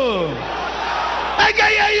hear you. I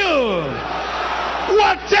can hear you.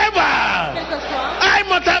 Whatever I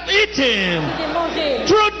must have eaten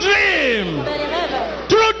through dream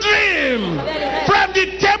from the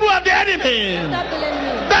table of the enemy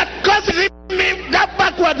that causes me that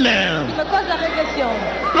backwardness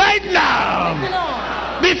right now,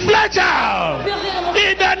 be flushed out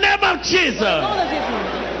in the name of Jesus.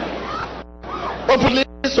 Open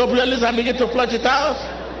your lips and begin to flush it out.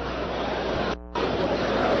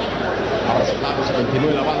 Ahora sus labios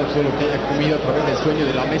continúe lavando todo lo que haya comido a través del sueño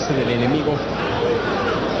de la mesa del enemigo.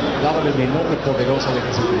 Lávalo en el nombre poderoso de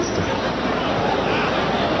Jesucristo.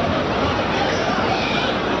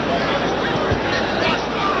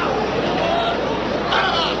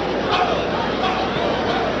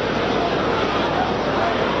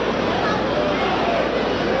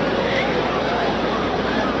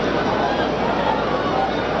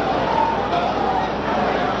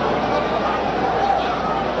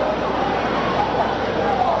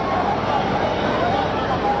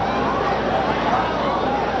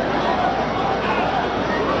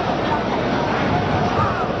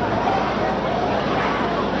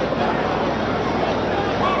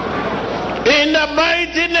 In the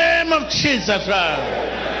mighty name of Jesus Christ.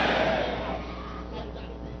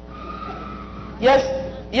 Yes,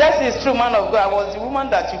 it's true, man of God. I was the woman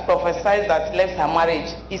that you prophesied that left her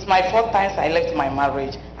marriage. It's my 4th time I left my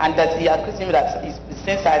marriage, and that he accused me that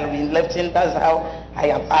since I've been left in, that's how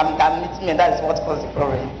I'm meeting me, and that is what caused the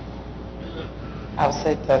problem. I've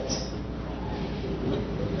said that.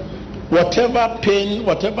 Whatever pain,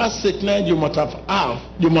 whatever sickness you must have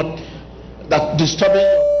that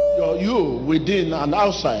disturbing you within and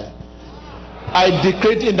outside, I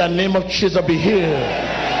decree in the name of Jesus, be healed.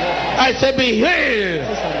 I say be healed.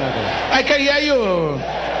 I can hear you.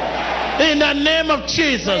 In the name of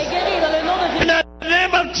Jesus. In the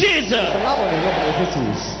name of Jesus.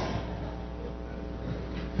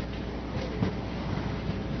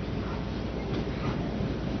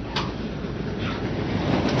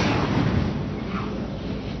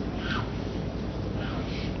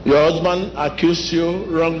 Your husband accused you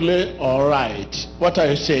wrongly or right? What are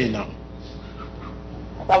you saying now?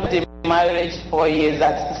 I've been married for years.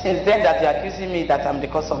 That since then that they're accusing me that I'm the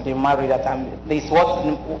cause of the marriage. That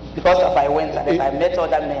because of I went and that I met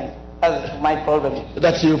other men. That's my problem.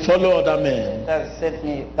 That you follow other men. That sent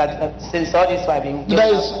me. That since all this I've been.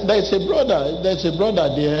 There's a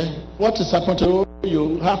brother there. What has happened to you?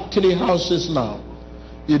 You have 3 houses now.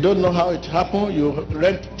 You don't know how it happened. You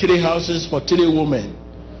rent 3 houses for 3 women.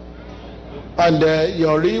 And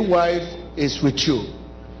your real wife is with you,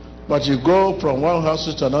 but you go from one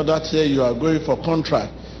house to another, say you are going for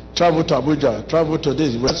contract, travel to Abuja, travel to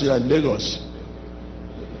this, once you are in Lagos,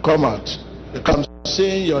 come out, you come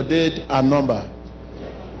see your date and number,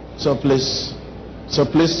 so please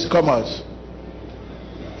come out.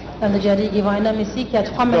 On a déjà dit qu'il y a un homme ici qui a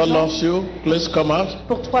 3 maisons. God loves you, please come out.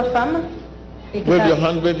 Pour 3 femmes. Wave your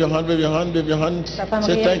hand, wave your hand, wave your hand, wave your hand.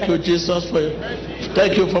 Say thank you, Jesus,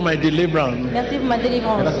 thank you for my deliverance. Merci pour ma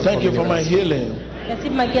délivrance. Thank you for my healing. Merci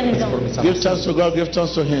pour ma guérison. Give thanks to God, give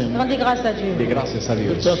thanks to Him. Rendez grâce à Dieu. Give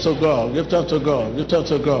thanks to God, give thanks to God, give thanks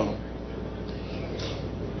to God.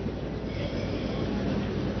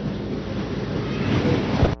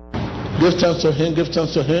 Give thanks to Him, give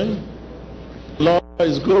thanks to Him. Lord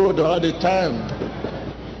is good all the time.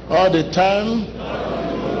 All the time.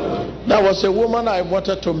 There was a woman I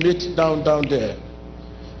wanted to meet down there.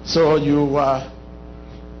 So you were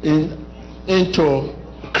into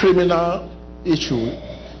criminal issue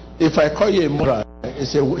If I call you a mother,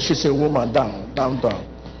 she's a woman, down.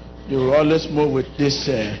 You always move with this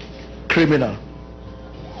criminal.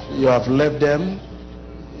 You have left them.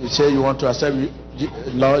 You say you want to accept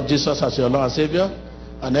Lord Jesus as your Lord and Savior,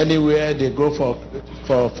 and anywhere they go for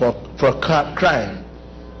crime,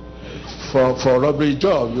 for robbery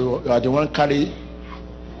job, you are the one carry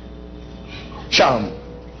charm.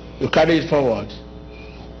 You carry it forward.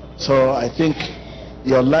 So I think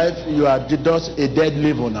your life, you are just a dead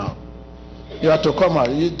level now. You have to come out.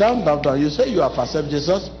 You down. You say you have accepted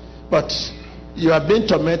Jesus, but you have been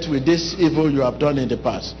tormented with this evil you have done in the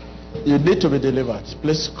past. You need to be delivered.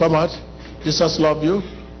 Please come out. Jesus loves you.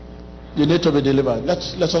 You need to be delivered. Let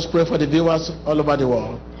us pray for the viewers all over the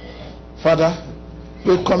world. Father,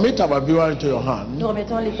 we commit our viewers into your hand. Nous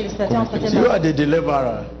remettons les téléspectateurs entre tes You mains. are the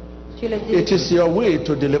deliverer. Tu es le It is your way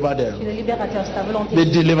to deliver Tu es them. le libérateur, c'est ta volonté. Be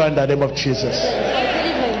delivered in the name of Jesus. Sois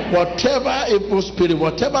délivré. Whatever evil spirit,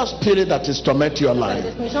 whatever spirit that is tormenting your life,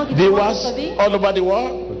 viewers all over the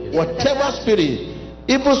world, whatever spirit,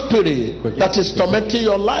 evil spirit that is tormenting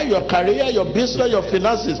your life, your career, your business, your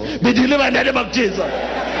finances, be delivered in the name of Jesus.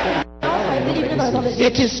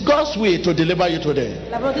 It is God's will to deliver you today.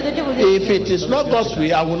 La volonté de Dieu vous délivre. If it is not God's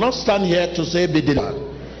will, I will not stand here to say be delivered,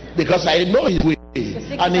 because I know His will,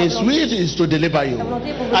 and His will is to deliver you.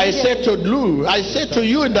 I say to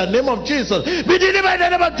you in the name of Jesus, be delivered in the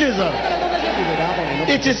name of Jesus.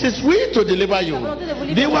 It is His will to deliver you.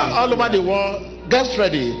 Viewer all over the world, get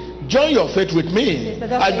ready. Join your faith with me.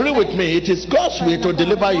 Agree with me. It is God's will to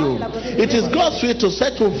deliver you. It is God's will to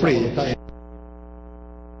set you free.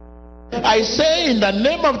 I say in the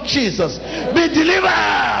name of Jesus, be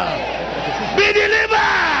delivered! Be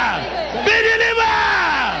delivered! Be delivered!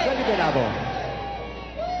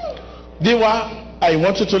 Viewer, I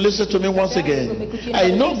want you to listen to me once again.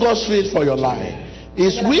 I know God's will for your life.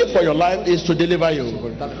 His will for your life is to deliver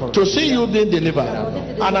you, to see you being delivered.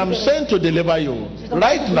 And I'm saying to deliver you.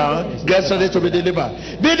 Right now, get ready to be delivered.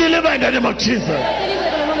 Be delivered in the name of Jesus.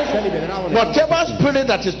 Whatever spirit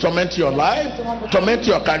that is tormenting your life, torment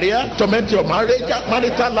your career, torment your marriage,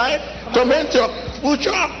 marital life, torment your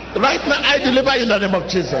future, right now I deliver you in the name of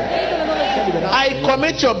Jesus. I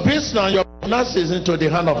commit your business and your finances into the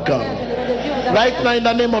hand of God. Right now in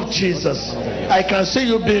the name of Jesus, I can see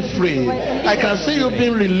you being free. I can see you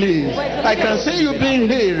being released. I can see you being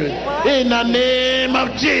healed. In the name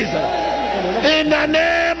of Jesus. In the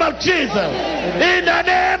name of Jesus. In the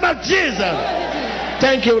name of Jesus.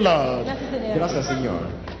 Thank you, Lord. Gracias, Señor.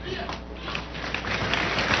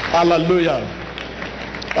 Hallelujah.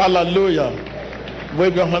 Hallelujah.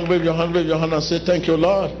 Wave your hand, wave your hand, wave your hand and say, thank you,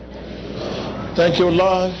 Lord. Thank you,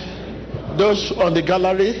 Lord. Those on the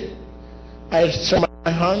gallery, I stretch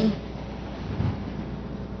my hand.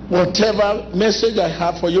 Whatever message I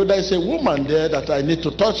have for you, there is a woman there that I need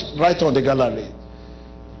to touch right on the gallery.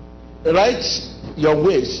 Right your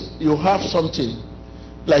waist, you have something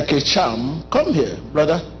like a charm. Come here,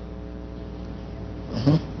 brother.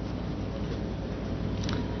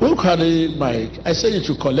 Who carry mic? I said you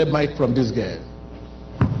should collect mic from this girl.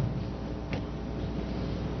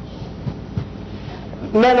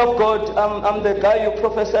 Man of God, I'm the guy you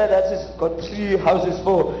prophesied that has got 3 houses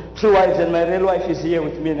for 3 wives, and my real wife is here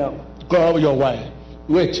with me now. Call your wife.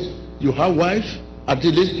 Wait, you have wife? At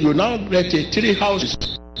least you now get 3 houses.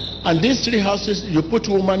 And these 3 houses, you put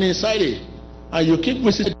woman inside it. And you keep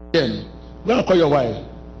visiting them. Go and call your wife.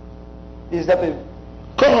 Is that baby?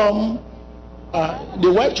 Come.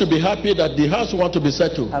 The wife should be happy that the house want to be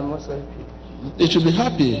settled. I'm also happy. It should be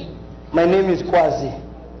happy. My name is Kwazi.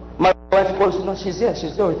 My wife calls, no, she's here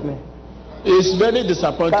with me. It's very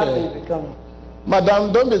disappointed. Come, baby, come.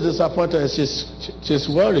 Madam, don't be disappointed. She's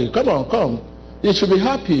worried. Come on, come. You should be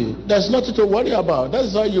happy. There's nothing to worry about.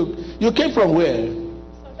 That's why you came from where?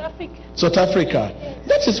 South Africa. South Africa. Yes.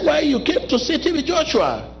 That is why you came to see TV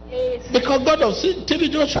Joshua. Yes. Because God of TV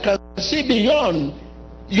Joshua can see beyond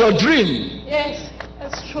your dream. Yes,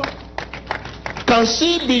 that's true. Can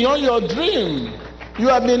see beyond your dream. You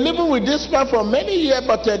have been living with this man for many years,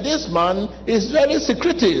 but this man is very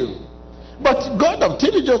secretive. But God of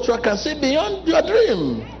TV Joshua can see beyond your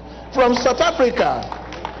dream from South Africa.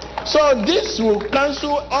 So this will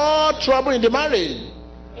cancel all trouble in the marriage.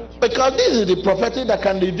 Because this is the prophetic that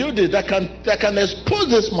can reveal this, that can expose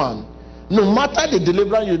this man. No matter the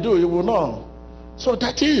deliverance you do, you will know. So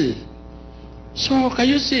that is. So can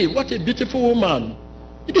you see what a beautiful woman?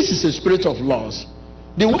 This is a spirit of loss.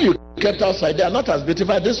 The one you kept outside, they are not as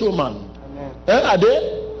beautiful as this woman. Are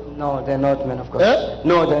they? No, they're not, man of God.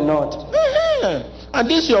 No, they're not. And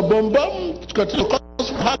this your bum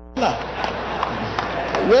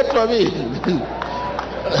wait for me.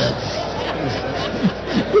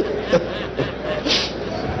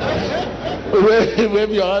 Wave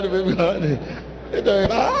your hand, wave your hand.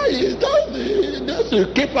 Just you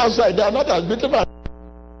keep outside. They are not as beautiful.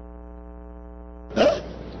 Huh?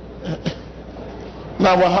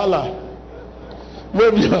 Now, Wahala,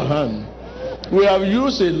 wave your hand. We have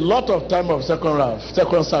used a lot of time of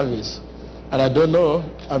second service. And I don't know,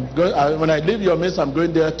 when I leave your midst, I'm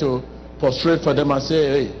going there to prostrate for them and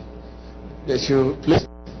say, hey, they should please,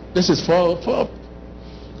 this is for.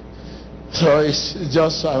 So it's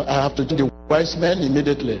just, I have to join the wise men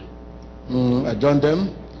immediately. I join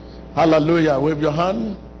them. Hallelujah, wave your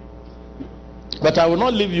hand. But I will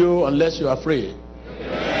not leave you unless you are free.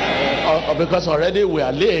 Because already we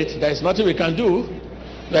are late, there is nothing we can do.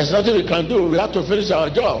 There's nothing we can do. We have to finish our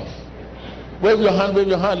job. Wave your hand, wave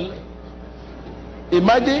your hand.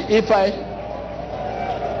 Imagine if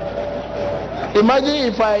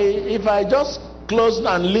I just close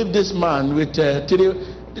and leave this man with three.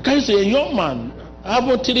 Can you say a young man have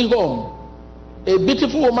a three home, a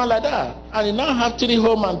beautiful woman like that, and you now have three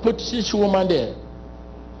home and put each woman there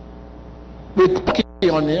with punky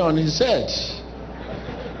on his head.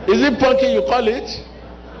 Is it punky you call it?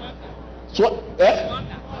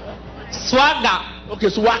 Swagger. Okay,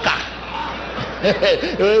 swagger.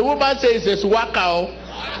 A woman says it's a swagger.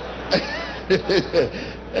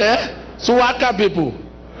 Swagger people.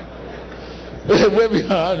 Wave your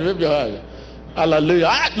hand, wave your hand. Hallelujah.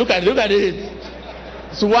 Ah, look at it.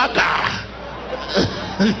 Swagger.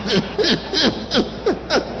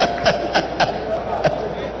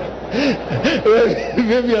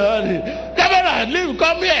 Wave your hand. Camera, leave,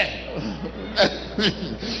 come here.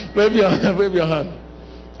 Wave your hand.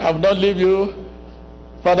 I will not leave you.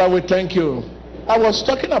 Father, we thank you. I was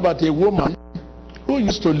talking about a woman who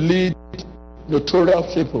used to lead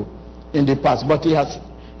notorious people in the past, but he has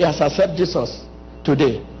accepted Jesus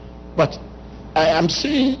today. But I am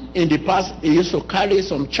seeing in the past he used to carry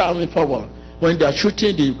some charming forward. When they are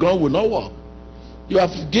shooting, the gun will not work. You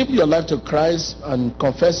have given your life to Christ and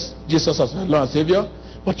confess Jesus as your Lord and Savior,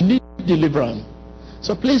 but you need deliverance.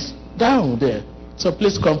 So please, down there. So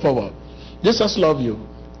please come forward. Jesus loves you.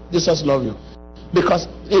 Jesus loves you. Because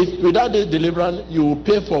if without this deliverance, you will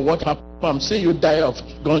pay for what happened. I'm saying you die of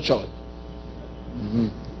gunshot.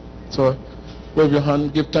 So wave your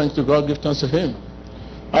hand, give thanks to God, give thanks to Him.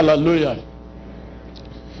 Hallelujah.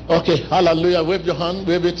 Okay, hallelujah. Wave your hand,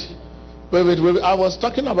 wave it. Wave it, wave it. I was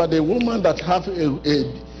talking about a woman that have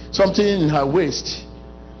something in her waist,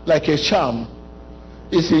 like a charm.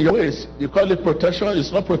 It's in your waist. You call it protection.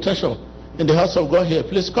 It's not protection. In the house of God here,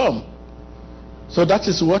 please come. So that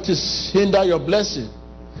is what is hinder your blessing.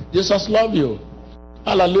 Jesus loves you.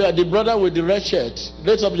 Hallelujah. The brother with the red shirt,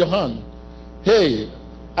 raise up your hand. Hey,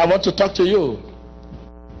 I want to talk to you.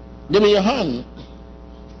 Give me your hand.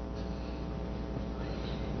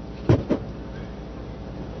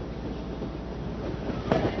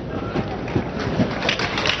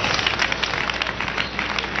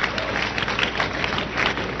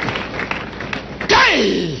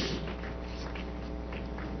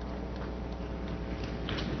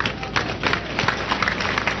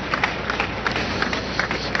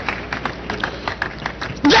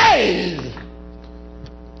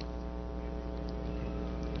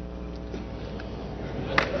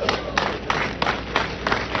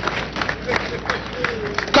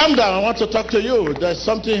 Calm down, I want to talk to you. There's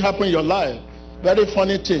something happened in your life. Very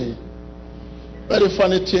funny thing. Very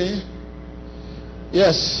funny thing.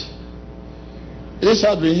 Yes. This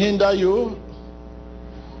has been hinder you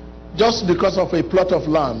just because of a plot of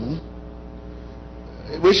land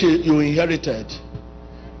which you inherited.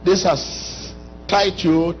 This has tied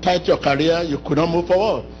your career. You could not move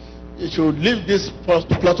forward. You should leave this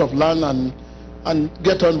plot of land and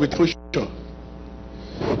get on with future.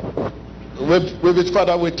 With it,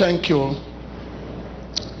 Father, we thank you.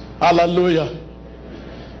 Hallelujah.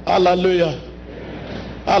 Hallelujah.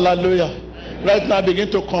 Hallelujah. Right now,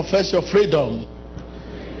 begin to confess your freedom.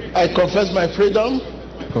 I confess my freedom.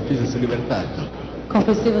 Confesse libertad.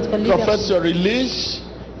 Confessez votre liberté. Confess your release.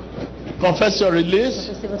 Confess your release.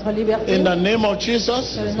 Confessez votre liberté. In the name of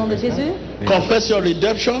Jesus. Dans le nom de Jésus. Confess your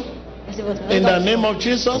redemption. Confessez votre In the rédemption. name of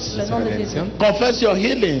Jesus. Dans le nom de Jésus. Confess your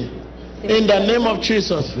healing. In the name of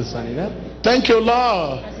Jesus. Thank you,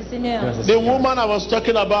 Lord. Merci Seigneur. The woman I was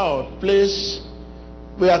talking about, please,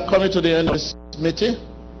 we are coming to the end of this meeting,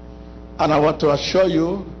 and I want to assure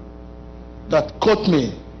you that, quote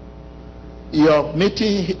me, our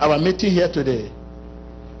meeting here today,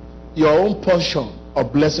 your own portion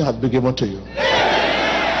of blessing has been given to you.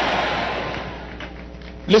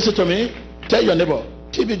 Listen to me. Tell your neighbor.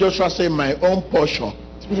 TB Joshua say, my own portion.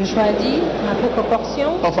 Joshua a dit, ma propre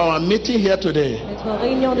portion Of our meeting here today. Notre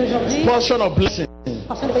réunion d'aujourd'hui, Portion of blessing.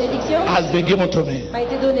 Portion de bénédiction has been given to me. m'a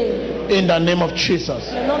été donnée. In the name of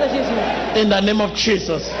Jesus. Dans le nom de Jésus. In the name of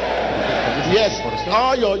Jesus. Yes,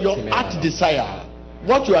 all your heart desire,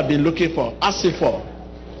 what you have been looking for, asking for,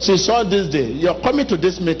 since all this day, you're coming to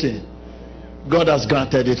this meeting, God has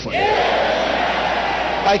granted it for you.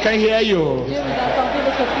 I can hear you. Dieu vous a accordé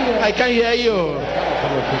votre prière. I can hear you.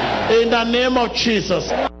 In the name of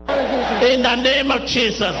Jesus. In the name of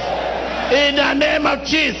Jesus. In the name of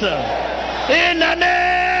Jesus. In the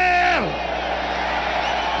name.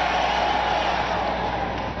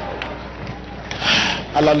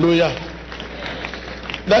 Hallelujah.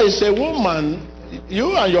 There is a woman,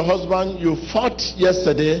 you and your husband, you fought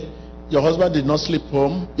yesterday. Your husband did not sleep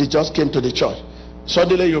home. He just came to the church.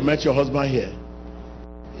 Suddenly you met your husband here.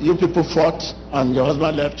 You people fought and your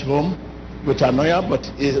husband left home with annoyance,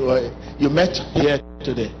 but you met here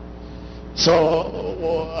today.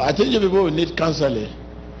 So I think you people will need counseling.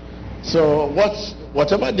 So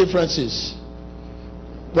whatever differences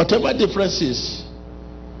that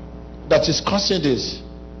is causing this,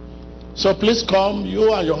 so please come,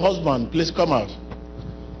 you and your husband, please come out.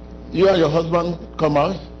 You and your husband, come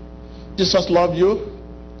out. Jesus love you.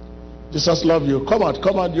 Jesus love you. Come out,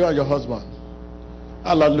 you and your husband.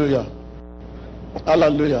 Hallelujah.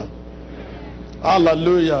 Hallelujah.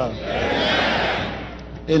 Hallelujah.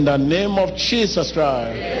 In the name of Jesus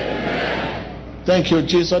Christ. Thank you,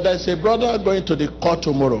 Jesus. There's a brother going to the court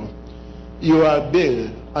tomorrow. You are bail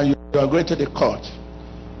and you are going to the court.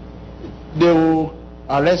 They will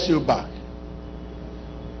arrest you back.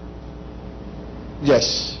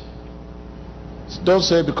 Yes. Don't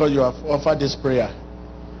say because you have offered this prayer.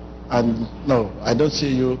 And no, I don't see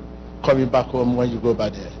you coming back home when you go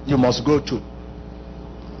back there. You must go too.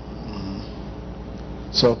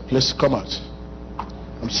 So please come out.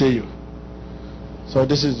 I'm seeing you. So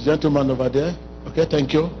this is gentleman over there. Okay,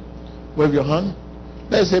 thank you. Wave your hand.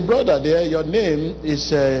 There's a brother there. Your name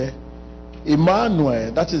is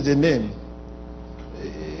Emmanuel. That is the name.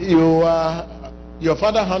 Your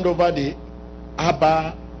father hand over the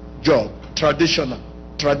Abba job, traditional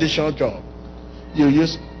job. You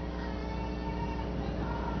use.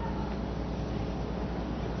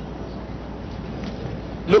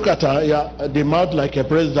 Look at her, yeah, the mouth like a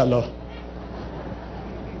praise the Lord.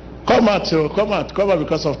 Come out, come out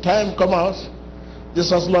because of time. Come out.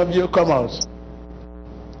 Jesus love you. Come out.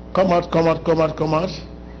 Come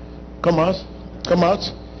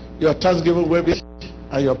out. Your thanksgiving wave it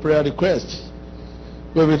and your prayer request.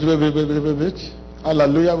 Wave it.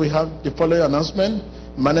 Hallelujah. We have the following announcement.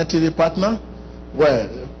 Mana TV partner. Well,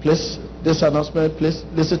 please, this announcement, please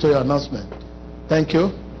listen to your announcement. Thank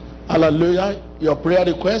you. Hallelujah. Your prayer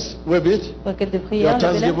request, wave it. Your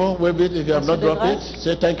thanksgiving, wave it. If you have not dropped it,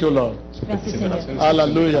 say thank you, Lord.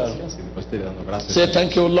 Hallelujah. Say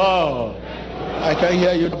thank you, Lord. I can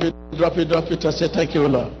hear you. Drop it and say thank you,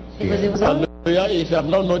 Lord. Hallelujah. If you have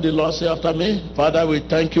not known the Lord, say after me. Father, we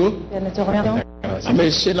thank you. I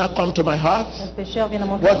may sinner come to my heart.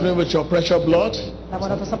 Wash me with your precious blood.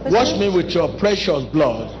 Wash me with your precious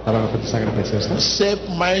blood. Save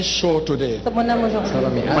my soul today.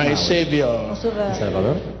 My Savior.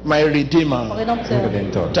 My Redeemer.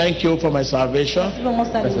 Thank you for my salvation.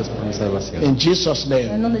 In Jesus'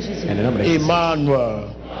 name. Emmanuel.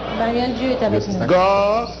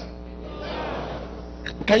 God,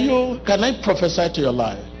 can I prophesy to your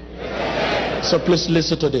life? So please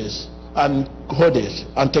listen to this and hold it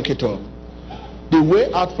and take it home. The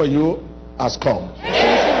way out for you has come.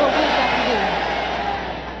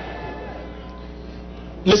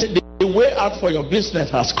 Listen, the way out for your business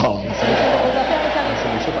has come.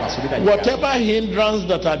 Whatever hindrance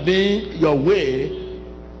that are being your way,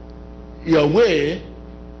 your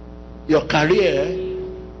career,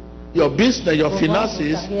 your business, your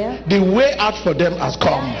finances, the way out for them has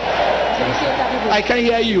come. I can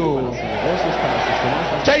hear you.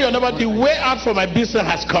 Tell your neighbor, the way out for my business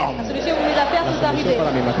has come.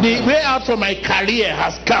 The way out for my career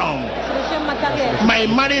has come. My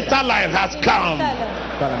marital life has come.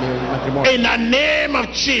 In the name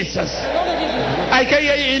of Jesus. I can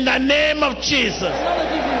hear you. In the name of Jesus.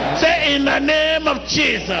 Say in the name of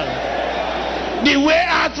Jesus. The way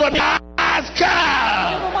out for me has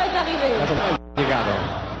come.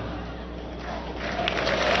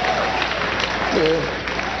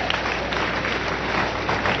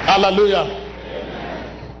 Hallelujah.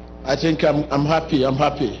 I think I'm happy. I'm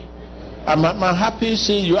happy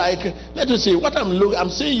seeing you. Let me see what I'm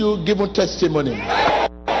seeing you giving testimony.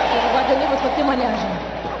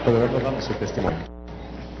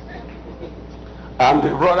 I'm the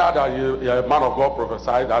brother that a man of God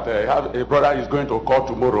prophesied that a brother is going to court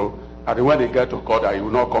tomorrow, and when they get to court, he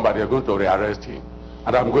will not come back. They're going to rearrest him.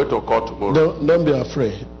 And I'm going to court tomorrow. Don't be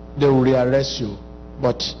afraid. They will rearrest you.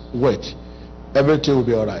 But wait. Everything will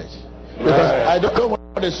be all right. Because I don't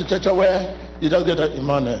want a situation where you just get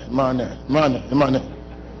money.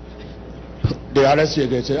 They arrest you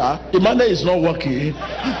again. Say, Imane is not working.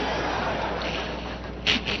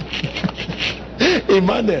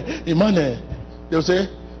 Imane. They'll say,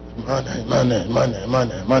 Imane.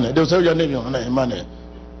 They'll say your name, Imane.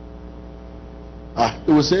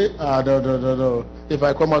 He will say, no. If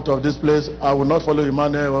I come out of this place, I will not follow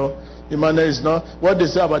Imane. Well, Imane is not. What they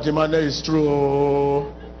say about Imane is true.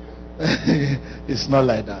 It's not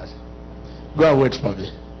like that. Go and wait for me.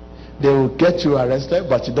 They will get you arrested,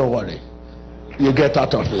 but don't worry. You get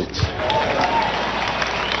out of it.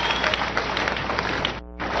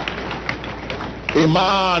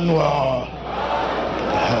 Emmanuel.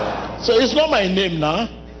 So it's not my name now.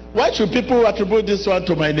 Why should people attribute this one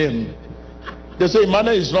to my name? They say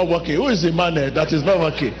Emmanuel is not working. Who is Emmanuel that is not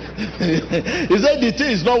working? He said the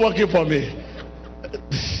thing is not working for me.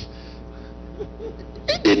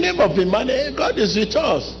 In the name of Emmanuel, God is with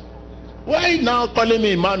us. Why now calling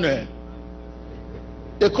me Emmanuel?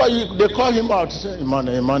 They call him out. Say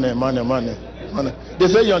Emmanuel. They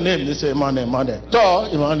say your name. They say Emmanuel. Tall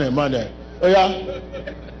Emmanuel. Oh yeah.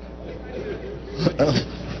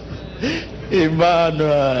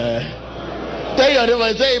 Emmanuel. Tell your name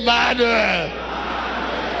and say Emmanuel.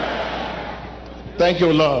 Thank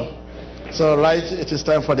you, Lord. So right, it is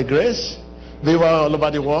time for the grace. We were all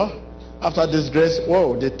over the world. After this grace,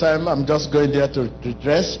 the time I'm just going there to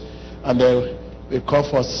dress, and we call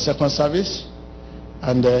for second service.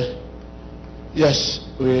 And yes,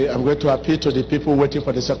 I'm going to appeal to the people waiting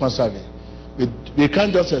for the second service. We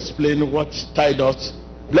can't just explain what tied us.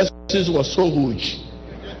 Blessings was so huge.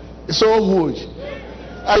 So huge.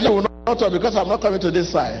 I will not talk because I'm not coming to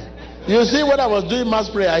this side. You see, when I was doing mass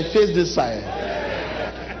prayer, I faced this side.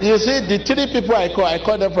 You see, the 3 people I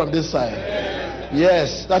call them from this side.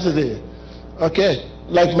 Yes, that is it. Okay,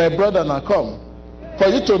 like my brother now come. For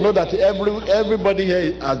you to know that everybody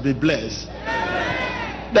here has been blessed.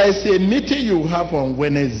 There is a meeting you have on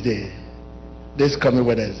Wednesday. This coming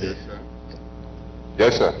Wednesday.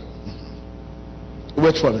 Yes, sir.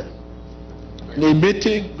 Wait for me. The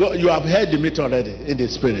meeting, you have heard the meeting already in the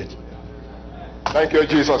spirit. Thank you,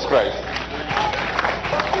 Jesus Christ.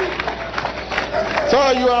 So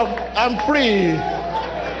I'm free.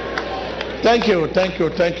 Thank you.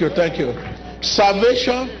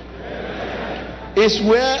 Salvation is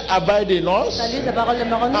where abide in us,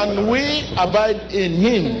 and we abide in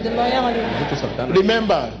him.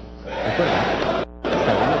 Remember, the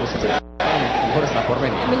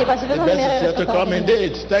best is yet to come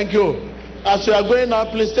indeed. Thank you. As you are going now,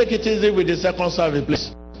 please take it easy with the second service,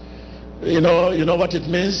 please. You know what it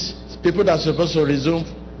means. People that are supposed to resume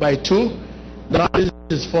by 2, now this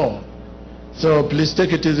is 4. So please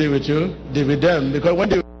take it easy with them, because when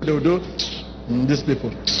they will do these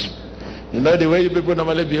people, the way you people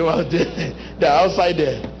normally behave out there, they're outside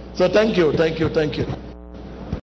there. So thank you.